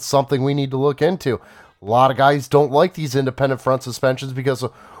shock. Now it's something we need to look into. A lot of guys don't like these independent front suspensions because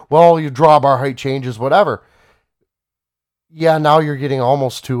of, your drawbar height changes, whatever. Yeah, now you're getting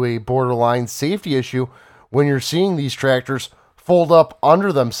almost to a borderline safety issue when you're seeing these tractors fold up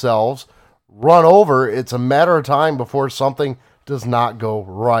under themselves, run over. It's a matter of time before something does not go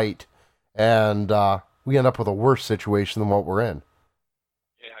right. And we end up with a worse situation than what we're in.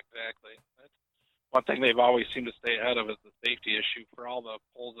 Yeah, exactly. That's one thing they've always seemed to stay ahead of is the safety issue for all the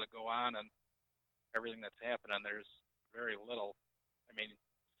pulls that go on and everything that's happening. There's very little. I mean,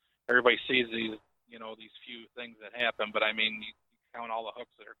 everybody sees these few things that happen, but I mean, you count all the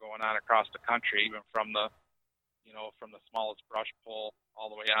hooks that are going on across the country, even from the, from the smallest brush pull all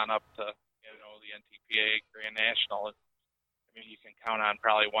the way on up to, the NTPA Grand National, I mean, you can count on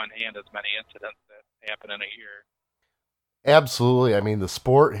probably one hand as many incidents that happen in a year. Absolutely. I mean, the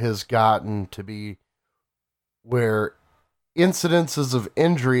sport has gotten to be where incidences of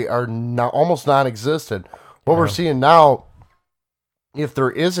injury are almost non-existent. What we're seeing now, if there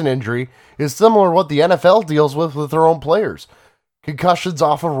is an injury, is similar to what the NFL deals with their own players. Concussions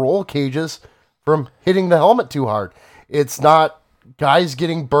off of roll cages from hitting the helmet too hard. It's not guys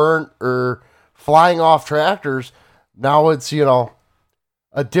getting burnt or flying off tractors. Now it's,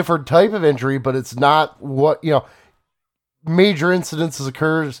 a different type of injury, but it's not what, major incidences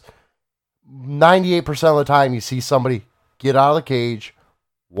occurs 98% of the time. You see somebody get out of the cage,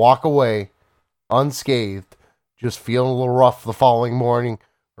 walk away unscathed, just feeling a little rough the following morning,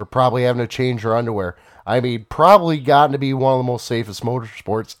 or probably having to change their underwear. I mean, probably gotten to be one of the most safest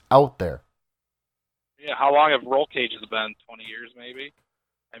motorsports out there. Yeah, how long have roll cages been? 20 years, maybe?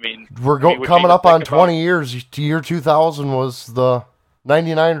 I mean, We're coming up on 20 years. Year 2000 was the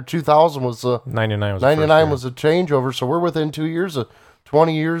 99 or 2000 was the 99 was 99 was a changeover. So we're within 2 years of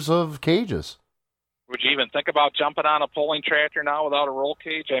 20 years of cages. Would you even think about jumping on a pulling tractor now without a roll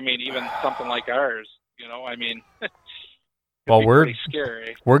cage? I mean, even something like ours, I mean, well, we're pretty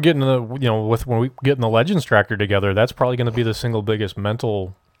scary. We're getting when we getting the Legends tractor together, that's probably going to be the single biggest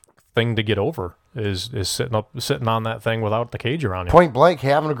mental thing to get over is sitting on that thing without the cage around you. Point blank,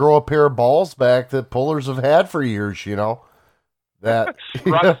 having to grow a pair of balls back that pullers have had for years. That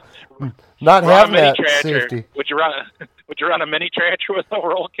not having that safety. Would you run a mini tractor with a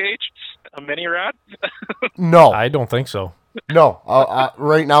roll cage? A mini rod? No, I don't think so. No,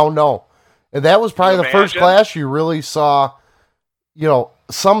 right now, no. And that was probably the first class you really saw,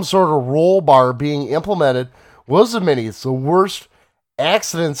 some sort of roll bar being implemented was the mini. It's the worst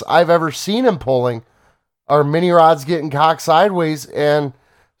accidents I've ever seen in pulling are mini rods getting cocked sideways, and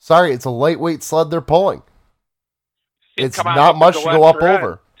sorry, it's a lightweight sled they're pulling. It's not much to go up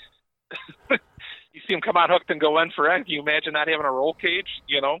over. You see them come out hooked and go in for end. Can you imagine not having a roll cage,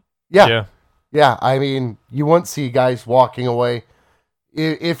 Yeah. I mean, you wouldn't see guys walking away.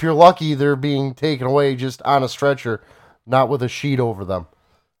 If you're lucky, they're being taken away just on a stretcher, not with a sheet over them.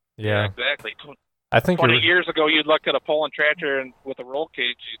 Yeah, exactly. I think 20 years ago, you'd look at a pulling tractor and with a roll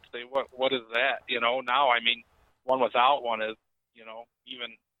cage, you'd say, "What is that?" Now, I mean, one without one is, even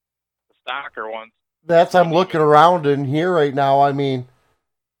the stocker ones. I'm looking around in here right now. I mean,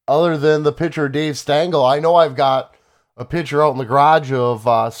 other than the picture of Dave Stengel, I know I've got a picture out in the garage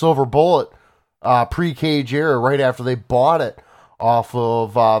of Silver Bullet pre-cage era right after they bought it off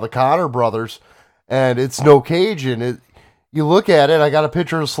of the Connor brothers, and it's no cage in it. You look at it, I got a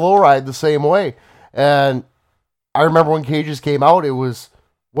picture of Slow Ride the same way, and I remember when cages came out, it was,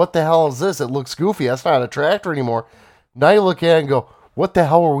 what the hell is this? It looks goofy. That's not a tractor anymore. Now you look at it and go, what the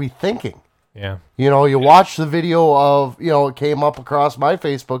hell were we thinking? Yeah. You watch the video of, it came up across my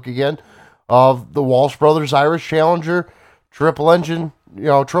Facebook again, of the Walsh Brothers Irish Challenger triple engine,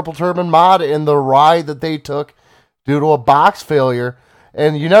 triple turbine mod, and the ride that they took due to a box failure.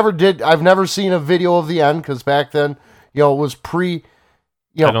 And I've never seen a video of the end, because back then, it was pre,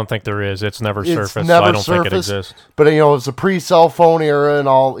 I don't think there is. It's never surfaced. Never I don't surfaced, think it exists. But, it was a pre-cell phone era and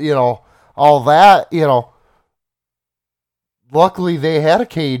all that, luckily they had a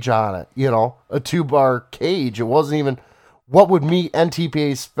cage on it, a 2-bar cage. It wasn't even what would meet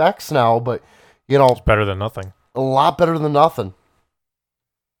NTPA specs now, but, it's better than nothing. A lot better than nothing.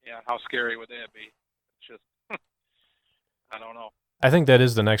 Yeah, how scary would that be? It's just, I don't know. I think that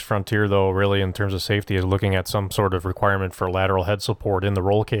is the next frontier, though, really, in terms of safety, is looking at some sort of requirement for lateral head support in the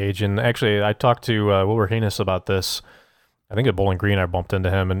roll cage. And actually, I talked to Wilbur Haynes about this. I think at Bowling Green, I bumped into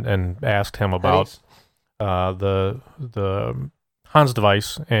him and asked him about the Hans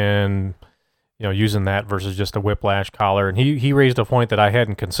device and using that versus just a whiplash collar. And he raised a point that I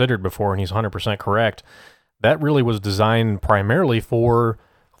hadn't considered before, and he's 100% correct. That really was designed primarily for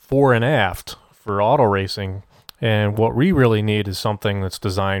fore and aft for auto racing. And what we really need is something that's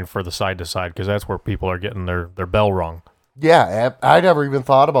designed for the side-to-side, because that's where people are getting their bell rung. Yeah, I never even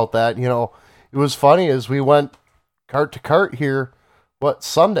thought about that. It was funny as we went cart to cart here,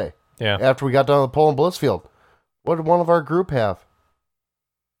 Sunday? Yeah. After we got done with the Pole in Blissfield. What did one of our group have?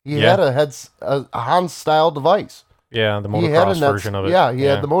 He had a Hans-style device. Yeah, the motocross version of it. Yeah, he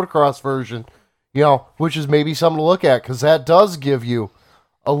had the motocross version, which is maybe something to look at, because that does give you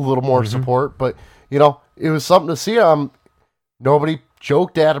a little more support, but, it was something to see. Nobody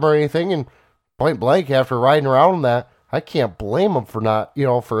joked at him or anything, and point blank, after riding around in that, I can't blame him for not,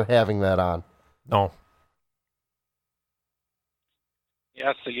 for having that on. No.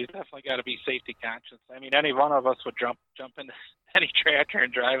 Yeah, so you definitely got to be safety conscious. I mean, any one of us would jump into any tractor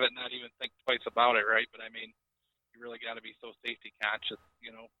and drive it and not even think twice about it, right? But I mean, you really got to be so safety conscious,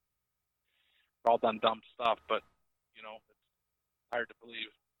 you know. We're all done dumb stuff, but you know, it's hard to believe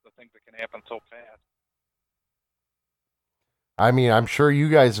the things that can happen so fast. I mean, I'm sure you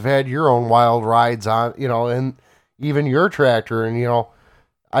guys have had your own wild rides on, you know, and even your tractor, and you know,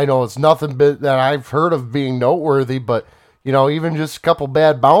 I know it's nothing but that I've heard of being noteworthy, but you know, even just a couple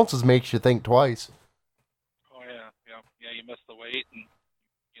bad bounces makes you think twice. Oh yeah. You miss the weight, and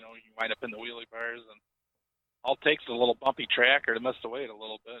you know, you wind up in the wheelie bars, and all it takes is a little bumpy tracker to miss the weight a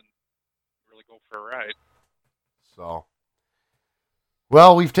little bit, and really go for a ride. So,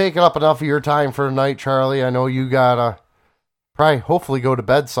 well, we've taken up enough of your time for tonight, Charlie. I know you gotta probably, hopefully, go to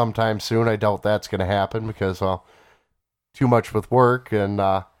bed sometime soon. I doubt that's gonna happen because too much with work. And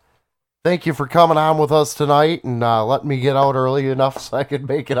thank you for coming on with us tonight and letting me get out early enough so I could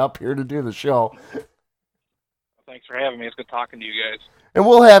make it up here to do the show. Thanks for having me. It's good talking to you guys. And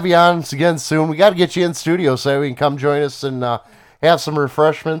we'll have you on again soon. We got to get you in studio so we can come join us and have some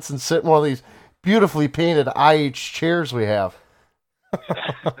refreshments and sit in one of these beautifully painted IH chairs we have.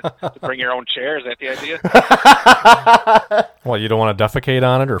 To bring your own chair, is that the idea? Well, you don't want to defecate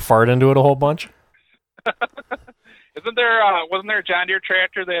on it or fart into it a whole bunch? Wasn't there a John Deere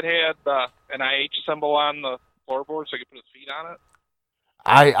tractor that had an IH symbol on the floorboard so he could put his feet on it?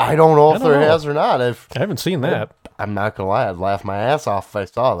 I don't know if there has or not. I haven't seen that. I'm not going to lie. I'd laugh my ass off if I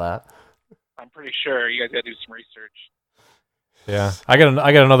saw that. I'm pretty sure. You guys got to do some research. Yeah. I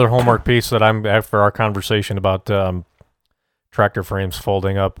got another homework piece that I'm after our conversation about tractor frames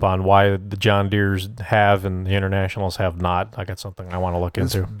folding up on why the John Deeres have and the Internationals have not. I got something I want to look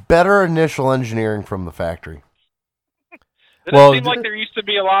into. Better initial engineering from the factory. Did it seem like there used to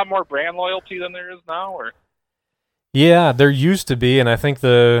be a lot more brand loyalty than there is now? Or yeah, there used to be, and I think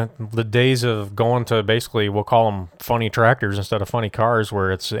the days of going to basically, we'll call them funny tractors instead of funny cars,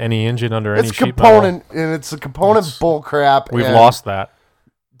 where it's any engine under any sheet component, metal. And it's a component bull crap. We've lost that.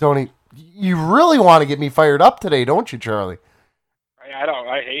 You really want to get me fired up today, don't you, Charlie? I don't.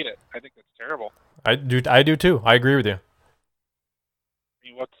 I hate it. I think it's terrible. I do too. I agree with you. I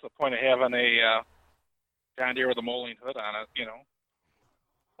mean, what's the point of having a John Deere with a Moline hood on it? You know.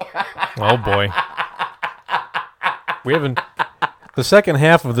 Oh boy. We haven't. The second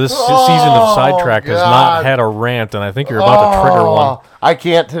half of this season of Sidetracked has not had a rant, and I think you're about to trigger one. I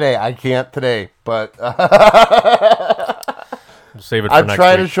can't today, but we'll save it for I'm next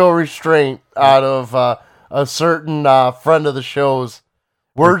trying week. to show restraint out of a certain friend of the show's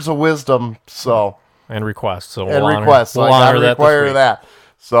words of wisdom. So and requests. So we'll honor that require that.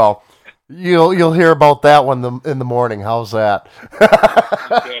 So you'll hear about that one in the morning. How's that?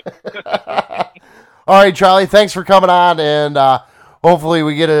 All right, Charlie, thanks for coming on, and hopefully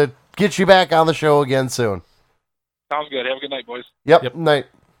we get you back on the show again soon. Sounds good. Have a good night, boys. Yep. Night.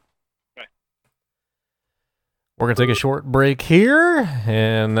 Bye. We're going to take a short break here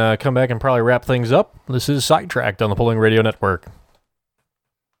and come back and probably wrap things up. This is Sidetracked on the Pulling Radio Network.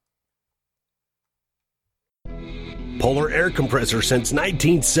 Polar Air Compressor since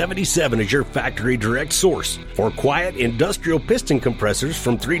 1977 is your factory direct source for quiet industrial piston compressors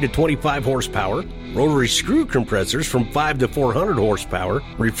from 3 to 25 horsepower, rotary screw compressors from 5 to 400 horsepower,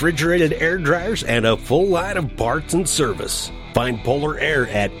 refrigerated air dryers, and a full line of parts and service. Find Polar Air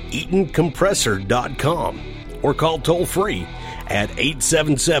at EatonCompressor.com or call toll free at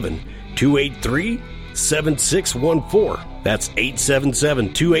 877-283-7614. That's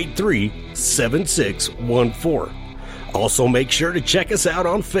 877-283-7614. Also, make sure to check us out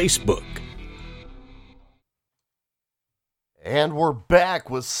on Facebook. And we're back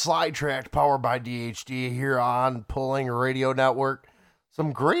with Sidetracked, powered by DHD here on Pulling Radio Network.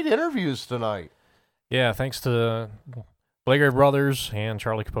 Some great interviews tonight. Yeah, thanks to Blagrave Brothers and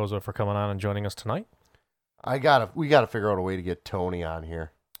Charlie Capozzo for coming on and joining us tonight. We gotta figure out a way to get Tony on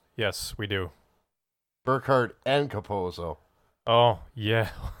here. Yes, we do. Burkhardt and Capozzo. Oh,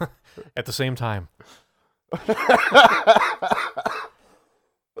 yeah. At the same time.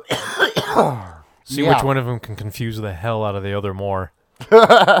 See which one of them can confuse the hell out of the other more.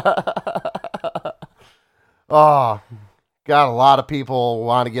 Oh, got a lot of people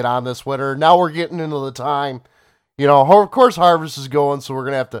want to get on this winter. Now we're getting into the time. You know, of course harvest is going, so we're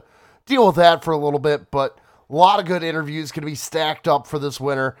going to have to deal with that for a little bit, but a lot of good interviews going to be stacked up for this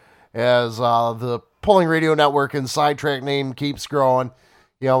winter as the Pulling Radio Network and Sidetrack name keeps growing.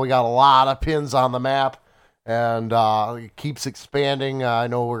 You know, we got a lot of pins on the map. And it keeps expanding. I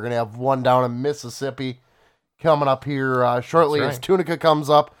know we're going to have one down in Mississippi coming up here shortly as Tunica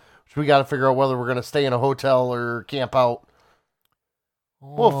comes up, which we got to figure out whether we're going to stay in a hotel or camp out.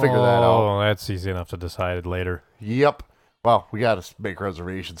 We'll figure that out. Oh, that's easy enough to decide later. Yep. Well, we got to make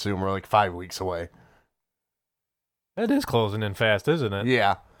reservations soon. We're like 5 weeks away. It is closing in fast, isn't it?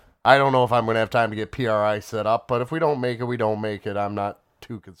 Yeah. I don't know if I'm going to have time to get PRI set up, but if we don't make it, we don't make it. I'm not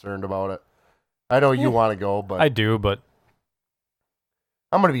too concerned about it. I know you want to go, but... I do, but...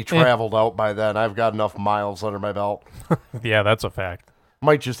 I'm going to be traveled out by then. I've got enough miles under my belt. Yeah, that's a fact.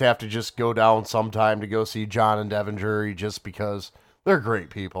 Might just have to just go down sometime to go see John and Devin Jury just because they're great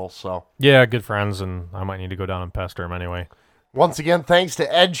people, so... Yeah, good friends, and I might need to go down and pester them anyway. Once again, thanks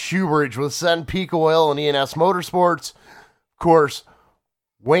to Ed Shoebridge with Zen Peak Oil and ENS Motorsports. Of course,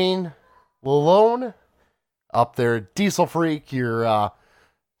 Wayne Lalone up there at Diesel Freak, your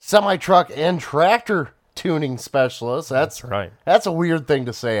semi-truck and tractor tuning specialist. That's right. That's a weird thing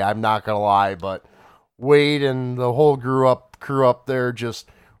to say, I'm not going to lie, but Wade and the whole crew up there, just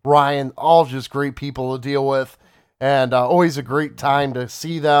Ryan, all just great people to deal with, and always a great time to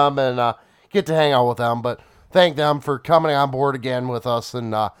see them and get to hang out with them, but thank them for coming on board again with us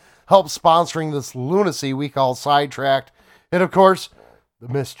and help sponsoring this lunacy we call Sidetracked. And, of course, the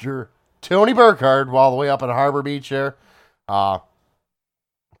Mr. Tony Burkhardt, all the way up in Harbor Beach there.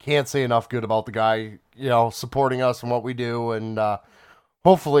 Can't say enough good about the guy, supporting us and what we do. And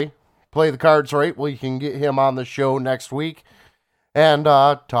hopefully play the cards right. We can get him on the show next week and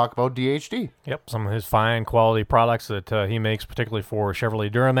talk about DHD. Yep, some of his fine quality products that he makes, particularly for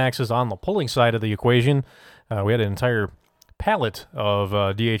Chevrolet Duramaxes on the pulling side of the equation. We had an entire pallet of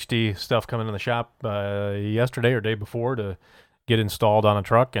DHD stuff coming in the shop yesterday or day before to get installed on a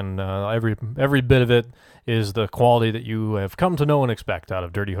truck, and every bit of it is the quality that you have come to know and expect out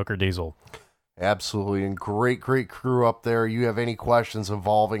of Dirty Hooker Diesel. Absolutely, and great crew up there. You have any questions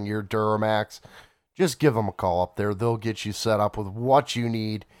involving your Duramax, just give them a call up there. They'll get you set up with what you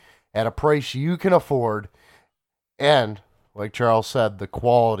need at a price you can afford, and like Charles said, the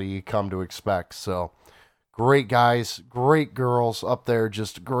quality you come to expect. So great guys, great girls up there,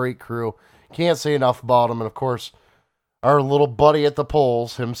 just a great crew. Can't say enough about them. And of course, our little buddy at the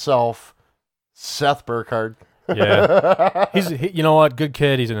polls himself, Seth Burkhardt. Yeah. You know what? Good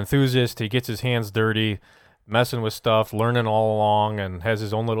kid. He's an enthusiast. He gets his hands dirty, messing with stuff, learning all along, and has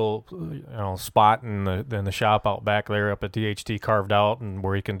his own little spot in the shop out back there up at DHT carved out, and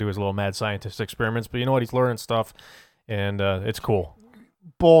where he can do his little mad scientist experiments. But you know what? He's learning stuff, and it's cool.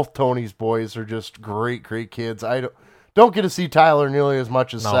 Both Tony's boys are just great kids. I don't get to see Tyler nearly as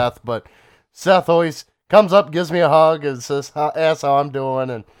much as Seth, but Seth always comes up, gives me a hug, and says, "Ask how I'm doing,"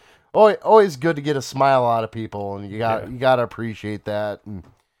 and always good to get a smile out of people, and you got to appreciate that. And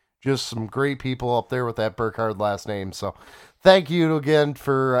just some great people up there with that Burkhardt last name. So thank you again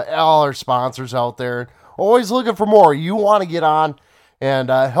for all our sponsors out there. Always looking for more. You want to get on and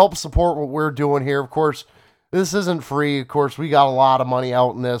help support what we're doing here. Of course, this isn't free. Of course, we got a lot of money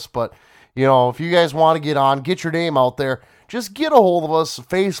out in this, but if you guys want to get on, get your name out there, just get a hold of us.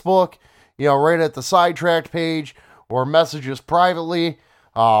 Facebook, right at the Sidetracked page, or message us privately.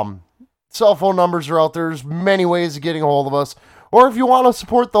 Cell phone numbers are out there. There's many ways of getting a hold of us. Or if you want to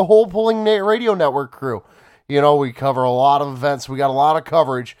support the whole Pulling Radio Network crew, we cover a lot of events. We got a lot of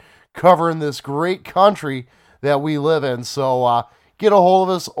coverage covering this great country that we live in. So get a hold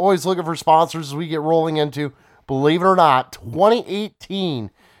of us. Always looking for sponsors as we get rolling into, believe it or not,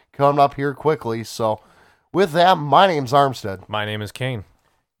 2018 coming up here quickly. So with that, my name's Armstead. My name is Kane.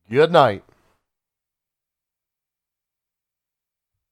 Good night.